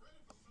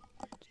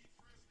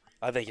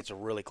 I think it's a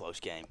really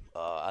close game.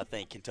 I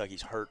think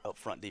Kentucky's hurt up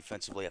front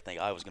defensively. I think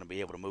Iowa's going to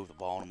be able to move the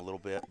ball on them a little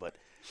bit, but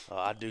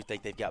I do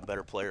think they've got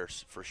better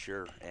players for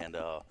sure. And,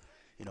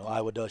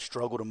 Iowa does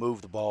struggle to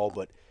move the ball,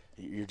 but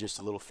you're just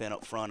a little thin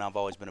up front. I've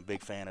always been a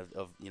big fan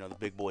of the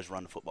big boys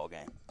run the football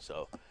game.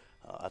 So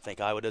I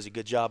think Iowa does a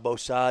good job both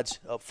sides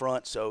up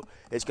front, so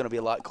it's going to be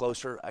a lot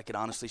closer. I could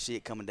honestly see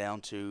it coming down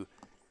to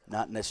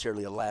not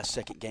necessarily a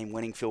last-second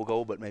game-winning field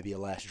goal, but maybe a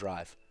last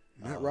drive.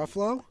 Matt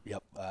Ruffalo?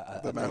 Yep.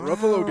 The Matt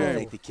Ruffalo I game.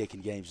 think the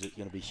kicking game's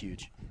going to be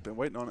huge. Been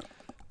waiting on it.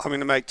 I'm going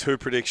to make 2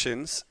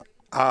 predictions.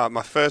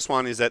 My first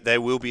one is that there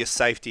will be a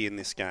safety in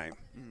this game.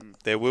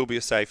 There will be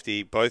a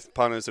safety. Both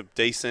punters are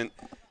decent.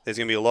 There's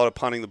going to be a lot of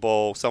punting the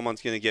ball.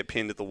 Someone's going to get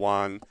pinned at the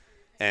 1,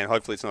 and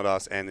hopefully it's not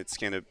us. And there's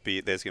going to be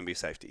a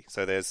safety.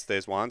 So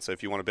there's one. So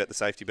if you want to bet the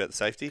safety, bet the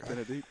safety.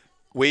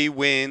 We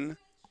win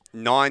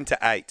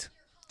 9-8.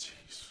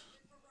 Jeez.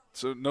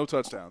 So no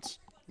touchdowns.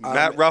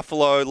 Matt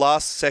Ruffalo,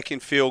 last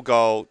second field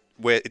goal.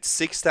 Where it's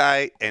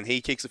 6-8 and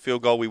he kicks a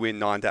field goal, we win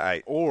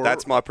 9-8.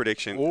 That's my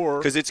prediction.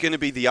 Because it's going to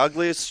be the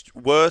ugliest,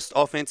 worst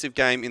offensive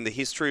game in the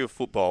history of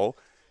football,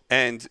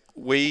 and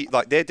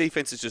their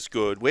defense is just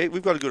good.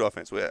 We've got a good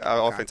offense.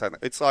 Our offense,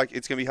 it's going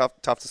to be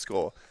tough to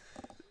score.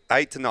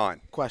 8-9.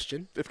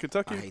 Question. If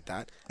Kentucky, I hate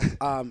that.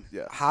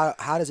 Yeah.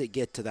 How does it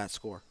get to that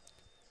score?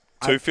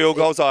 2 field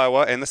goals,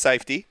 Iowa, and the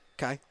safety.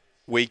 Okay.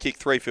 We kick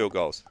 3 field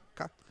goals.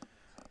 Okay.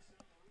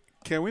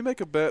 Can we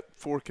make a bet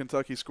for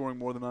Kentucky scoring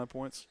more than 9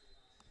 points?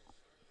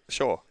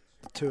 Sure.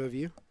 The 2 of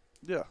you?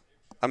 Yeah.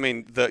 I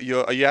mean,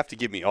 you have to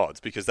give me odds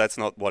because that's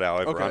not what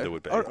our over/under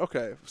would be.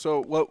 Okay.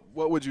 So what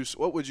would you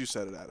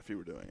set it at if you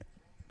were doing it?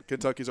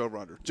 Kentucky's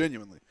over/under,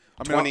 genuinely.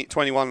 I mean,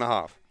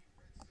 21.5.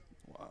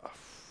 Wow.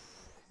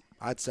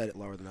 I'd set it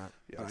lower than that.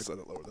 Yeah, I'd set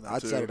it lower than that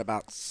I'd too. set it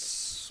about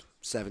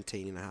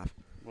 17.5.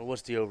 Well,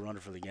 what's the over/under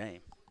for the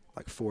game?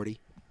 Like 40.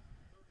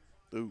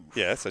 Ooh.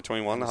 Yeah, so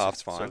 21.5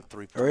 is fine.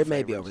 So Or it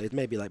may be over. It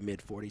may be like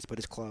mid-40s, but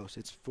it's close.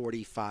 It's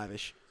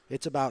 45-ish.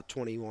 It's about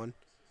 21.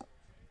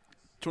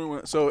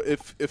 21. So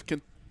if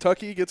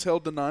Kentucky gets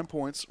held to 9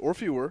 points or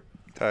fewer,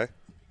 Okay.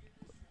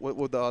 what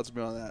would the odds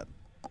be on that?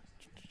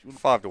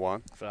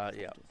 5-1.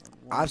 Yeah.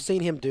 I've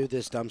seen him do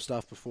this dumb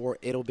stuff before.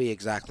 It'll be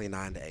exactly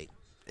 9-8.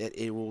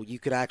 It will. You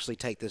could actually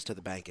take this to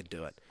the bank and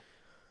do it.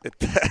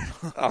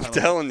 I'm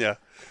telling you.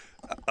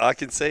 I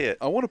can see it.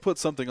 I want to put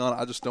something on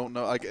it. I just don't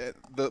know.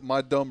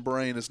 My dumb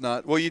brain is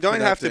not. Well, you don't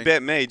have to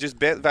connecting. bet me. Just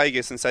bet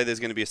Vegas and say there's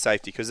going to be a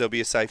safety because there'll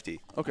be a safety.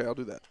 Okay, I'll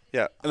do that.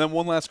 Yeah. And then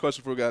one last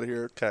question before we got out of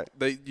here. Okay.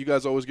 You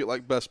guys always get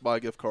like Best Buy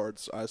gift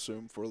cards, I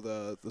assume, for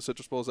the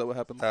Citrus Bowl. Is that what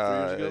happened 3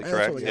 years ago? Correct.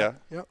 That's what we Yeah. got.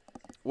 Yep.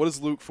 What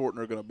is Luke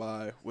Fortner going to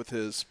buy with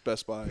his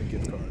Best Buy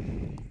gift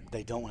card?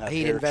 They don't have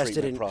He'd hair invested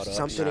treatment in products.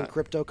 something in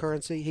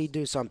cryptocurrency. He'd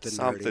do something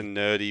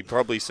Nerdy.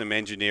 Probably some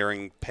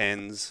engineering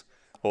pens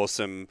or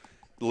some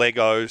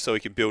Lego so he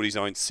could build his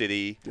own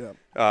city.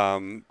 Yeah.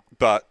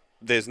 But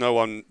there's no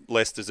one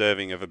less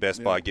deserving of a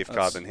Best Buy gift card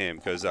that's- than him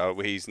because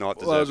he's not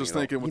deserving. Well, I was just at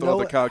all. thinking with You know all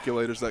the what?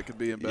 calculators that could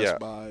be in Best Yeah.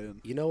 Buy.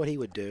 And You know what he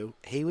would do?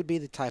 He would be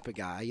the type of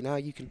guy. You know how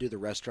you can do the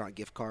restaurant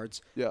gift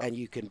cards Yeah. and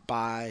you can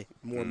buy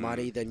more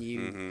money than you.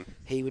 Mm-hmm.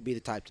 He would be the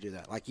type to do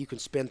that. Like you can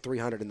spend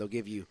 $300 and they'll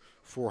give you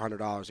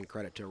 $400 in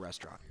credit to a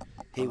restaurant.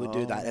 He would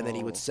do that and then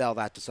he would sell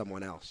that to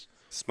someone else.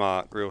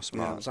 Smart, real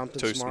smart. Something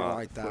Too smart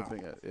like that.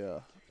 flipping it, yeah.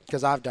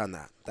 Because I've done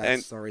that. That's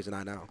And- the reason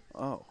I know.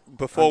 Oh,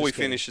 Before I'm we just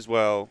kidding. finish as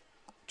well,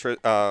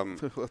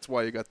 that's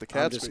why you got the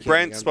cat just speak. kidding.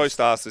 Brent's I'm supposed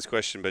to ask this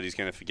question, but he's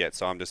going to forget,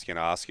 so I'm just going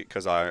to ask it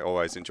because I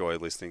always enjoy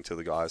listening to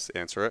the guys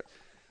answer it.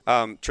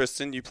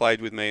 Tristan, you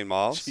played with me and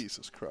Miles.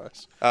 Jesus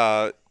Christ.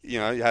 You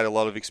had a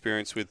lot of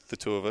experience with the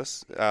two of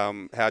us.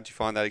 How did you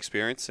find that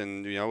experience?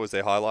 And, was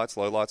there highlights,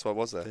 lowlights? What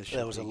was there?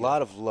 There was a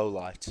lot of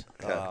lowlights.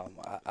 Okay.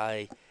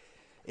 I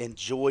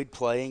enjoyed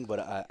playing, but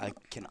I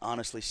can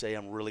honestly say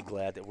I'm really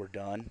glad that we're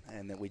done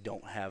and that we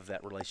don't have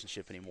that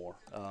relationship anymore.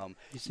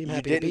 You seem you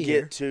happy to didn't be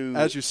get here. to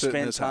As you sit in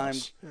spend this time.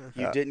 house.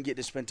 You didn't get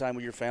to spend time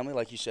with your family,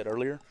 like you said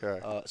earlier.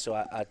 Okay. So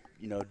I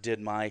did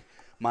my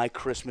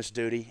Christmas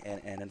duty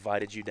and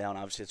invited you down.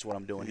 Obviously, it's what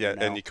I'm doing Yeah, here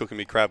now. and you're cooking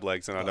me crab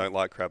legs, and I don't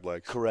like crab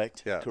legs.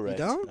 Correct. Yeah. Correct.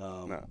 You don't?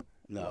 No.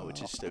 No,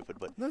 which is stupid,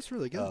 but That's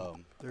really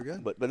good. They're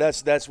good. But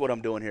that's what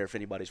I'm doing here. If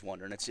anybody's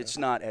wondering, it's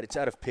not it's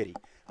out of pity.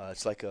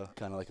 It's like a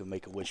kind of like a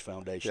Make-A-Wish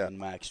Foundation. Yeah. And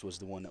Max was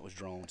the one that was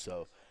drawn,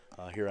 so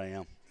here I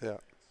am. Yeah.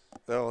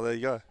 Oh, there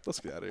you go.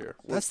 Let's get out of here.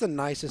 That's the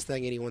nicest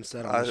thing anyone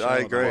said on I- the show. I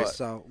agree. about us.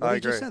 So what I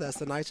did you agree. say? That's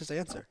the nicest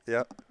answer.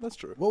 Yeah. That's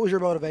true. What was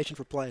your motivation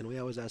for playing? We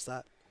always ask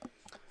that.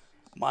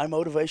 My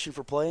motivation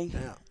for playing,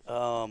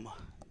 Yeah.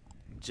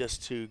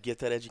 just to get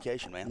that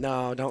education, man.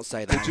 No, don't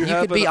say that. you You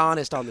have could be an-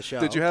 honest on the show.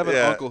 Did you have an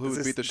Yeah. uncle who would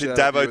Did beat the shit out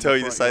Davo of you in tell the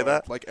you to front say yard,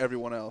 that? like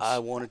everyone else? I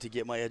wanted to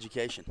get my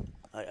education.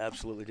 I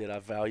absolutely did. I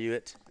value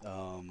it.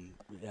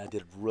 I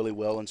did really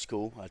well in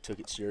school. I took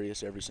it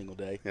serious every single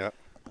day. Yeah.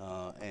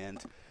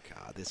 And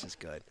God, this is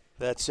good.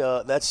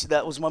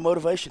 that was my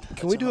motivation.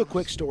 Can we do a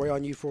quick story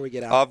on you before we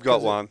get out? I've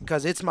got one.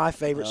 Because it's my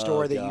favorite Oh,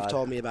 story that you've God.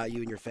 told me about you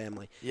and your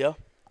family. Yeah.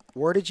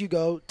 Where did you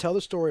go? Tell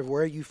the story of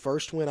where you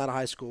first went out of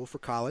high school for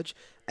college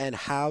and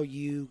how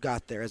you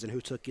got there, as in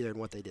who took you there and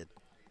what they did.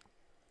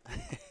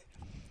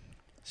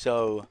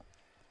 So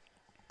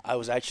I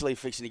was actually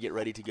fixing to get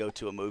ready to go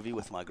to a movie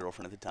with my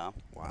girlfriend at the time.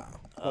 Wow.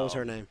 What was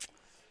her name?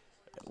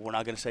 We're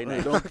not going to say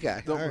names. Don't,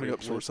 Okay, don't all bring right.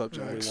 up sore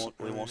subjects.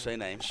 We won't say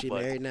names. Is she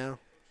but married now?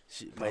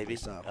 maybe.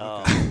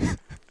 so.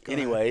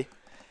 Anyway,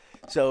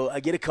 so I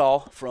get a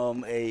call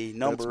from a That's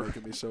number.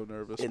 making me so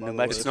nervous. in by New the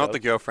way. It's Mexico. not the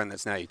girlfriend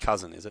that's now your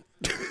cousin, is it?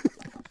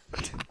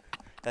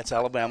 That's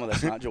Alabama.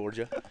 That's not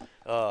Georgia.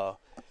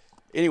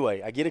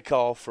 Anyway, I get a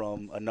call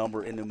from a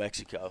number in New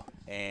Mexico,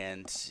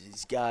 and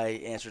this guy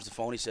answers the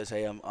phone. He says,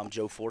 "Hey, I'm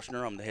Joe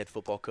Forstner. I'm the head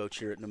football coach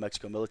here at New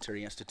Mexico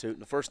Military Institute."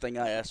 And the first thing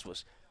I asked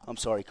was, "I'm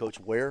sorry, Coach,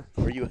 where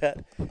are you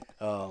at?"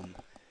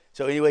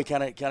 So anyway,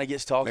 kind of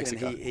gets talking,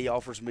 Mexico. And he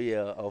offers me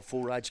a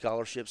full ride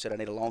scholarship. Said I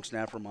need a long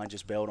snapper. Mine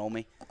just bailed on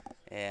me,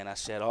 and I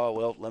said, "Oh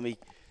well, let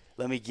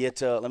me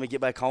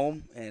get back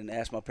home and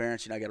ask my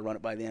parents. I got to run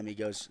it by them." He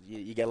goes,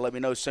 "You got to let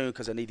me know soon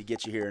because I need to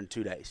get you here in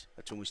 2 days.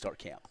 That's when we start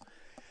camp."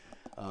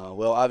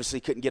 Well, obviously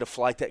couldn't get a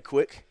flight that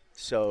quick,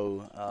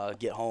 so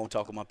get home,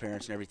 talk with my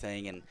parents and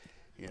everything, and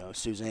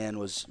Suzanne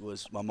was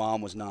my mom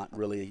was not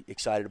really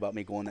excited about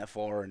me going that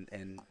far,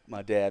 and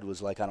my dad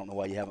was like, "I don't know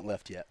why you haven't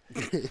left yet."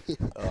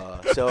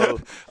 So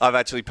I've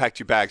actually packed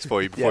your bags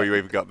for you before you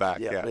even got back.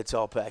 Yeah, it's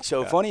all packed.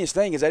 So funniest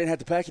thing is I didn't have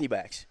to pack any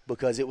bags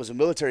because it was a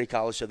military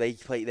college, so they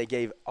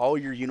gave all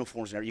your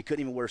uniforms and everything. You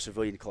couldn't even wear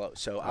civilian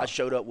clothes. So I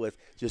showed up with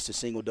just a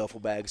single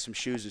duffel bag, some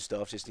shoes and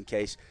stuff, just in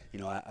case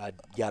I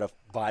got a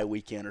bye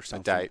weekend or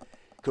something. A date.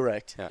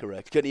 Correct.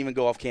 Couldn't even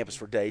go off campus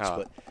for dates,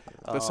 but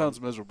that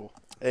sounds miserable.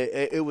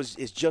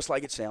 It's just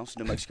like it sounds,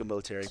 New Mexico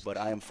Military, but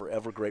I am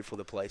forever grateful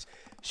for the place.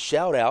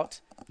 Shout out,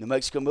 New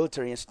Mexico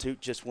Military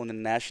Institute just won the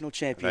national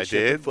championship.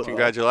 They did.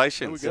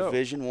 Congratulations.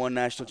 Division I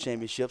national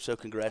championship, so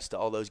congrats to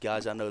all those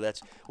guys. I know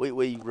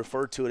we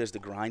refer to it as the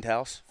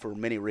grindhouse for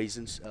many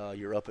reasons.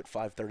 You're up at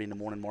 5:30 in the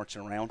morning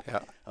marching around.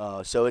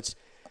 Yeah. So it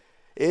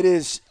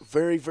is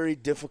very, very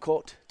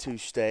difficult to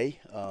stay,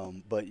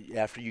 but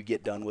after you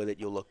get done with it,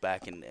 you'll look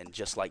back and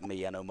just like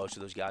me, I know most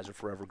of those guys are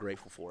forever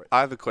grateful for it.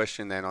 I have a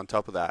question then on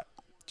top of that.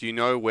 Do you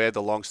know where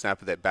the long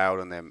snapper that bailed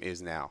on them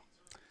is now?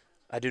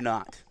 I do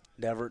not.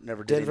 Never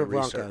did Denver any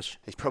Broncos. research.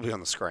 He's probably on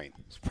the screen.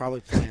 He's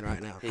probably playing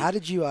right now.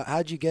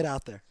 How'd you get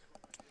out there?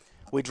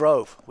 We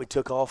drove. We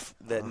took off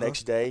that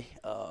next day,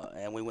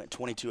 and we went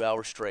 22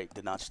 hours straight.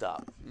 Did not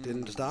stop.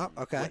 Didn't stop?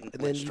 Okay. Went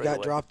and then you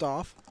got dropped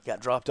off?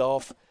 Got dropped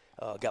off.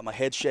 Got my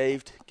head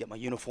shaved. Got my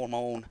uniform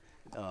on.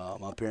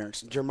 My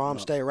parents. Did your mom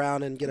stay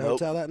around and get a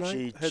hotel that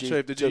night? Head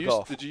shaved. Did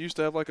you used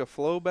to have like a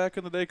flow back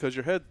in the day? Because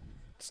your head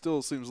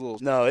still seems a little.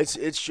 No,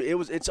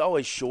 it's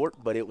always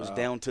short, but it was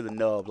down to the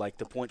nub, like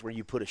the point where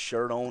you put a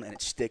shirt on and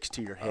it sticks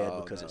to your head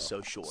because it's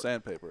so short.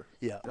 Sandpaper.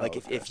 Yeah,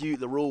 if you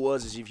the rule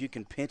was if you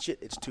can pinch it,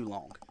 it's too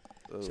long.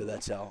 So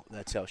that's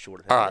how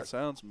short it is. All right. That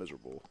sounds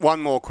miserable.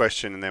 One more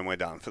question and then we're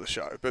done for the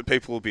show. But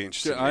people will be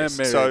interested. I am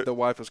married. So the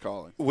wife is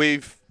calling.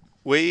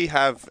 We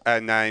have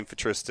a name for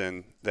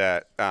Tristan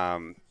that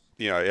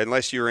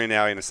unless you were in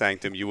our inner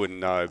sanctum, you wouldn't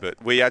know.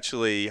 But we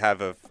actually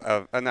have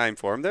a name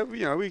for him that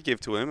we give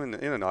to him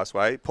in a nice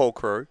way. Paul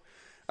Crew.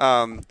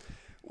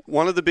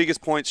 One of the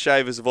biggest point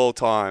shavers of all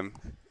time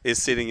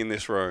is sitting in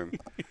this room.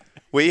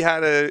 We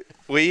had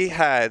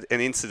an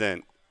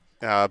incident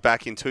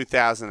back in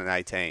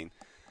 2018.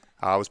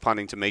 I was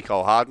punting to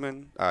Mecole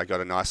Hardman. I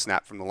got a nice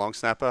snap from the long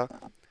snapper.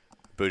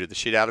 Booted the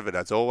shit out of it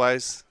as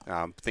always.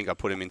 I think I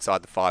put him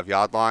inside the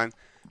 5-yard line.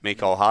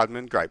 Mecole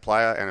Hardman, great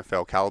player,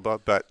 NFL caliber,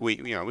 but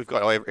we've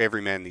got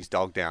every man and his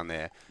dog down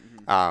there.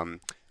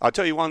 I'll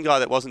tell you one guy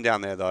that wasn't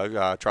down there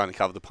though, trying to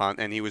cover the punt,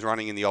 and he was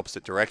running in the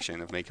opposite direction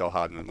of Mecole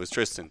Hardman, was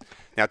Tristan.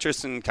 Now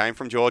Tristan came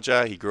from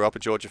Georgia. He grew up a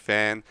Georgia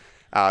fan.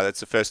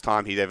 That's the first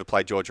time he'd ever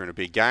played Georgia in a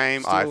big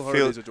game.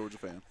 He's a Georgia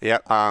fan.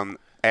 Yeah.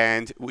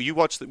 And we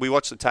watched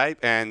the tape,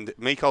 and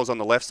Mecole's on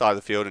the left side of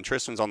the field, and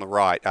Tristan's on the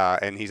right,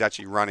 and he's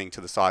actually running to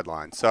the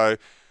sideline. So,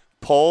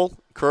 Paul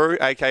Crew,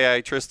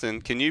 a.k.a.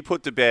 Tristan, can you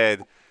put to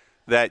bed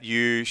that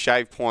you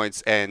shave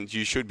points and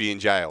you should be in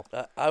jail?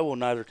 I will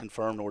neither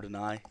confirm nor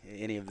deny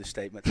any of the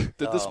statements.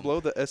 Did this blow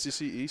the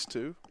SEC East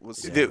too?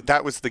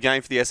 That was the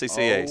game for the SEC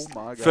East.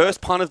 My God. First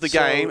punt of the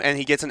game, and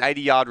he gets an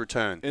 80-yard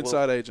return.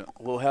 Inside agent.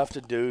 We'll have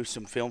to do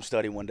some film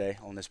study one day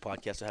on this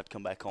podcast. I have to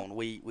come back on.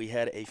 We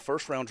had a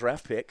first-round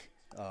draft pick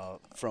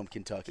from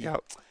Kentucky.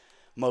 Yep.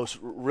 Most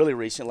really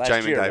recent last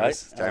Jamin year,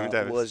 Davis. right? Jamin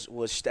Davis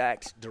was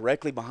stacked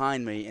directly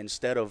behind me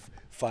instead of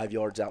 5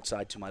 yards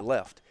outside to my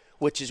left,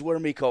 which is where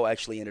Mecole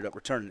actually ended up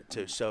returning it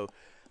to. So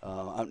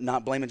I'm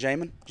not blaming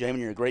Jamin. Jamin,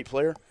 you're a great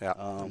player. Yeah.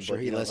 I'm sure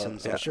he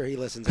listens. I'm sure he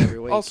listens every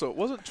week. Also,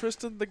 wasn't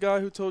Tristan the guy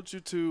who told you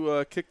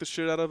to kick the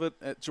shit out of it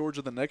at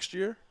Georgia the next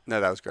year?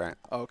 No, that was Grant.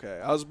 Okay.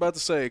 I was about to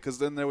say, because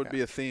then there would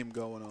be a theme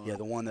going on. Yeah,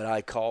 the one that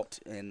I caught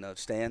in the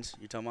stands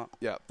you're talking about?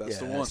 Yeah, that's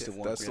the one.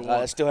 That's the one.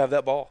 I still have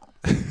that ball.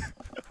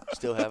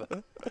 Still have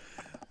it.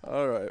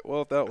 All right.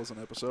 Well, that was an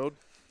episode.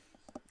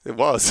 It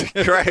was.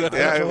 Great.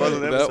 Yeah, it was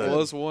an episode. That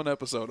was one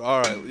episode.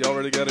 All right. Y'all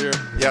ready to get out of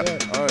here? Yep.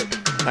 All right.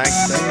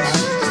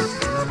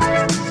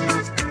 Thanks.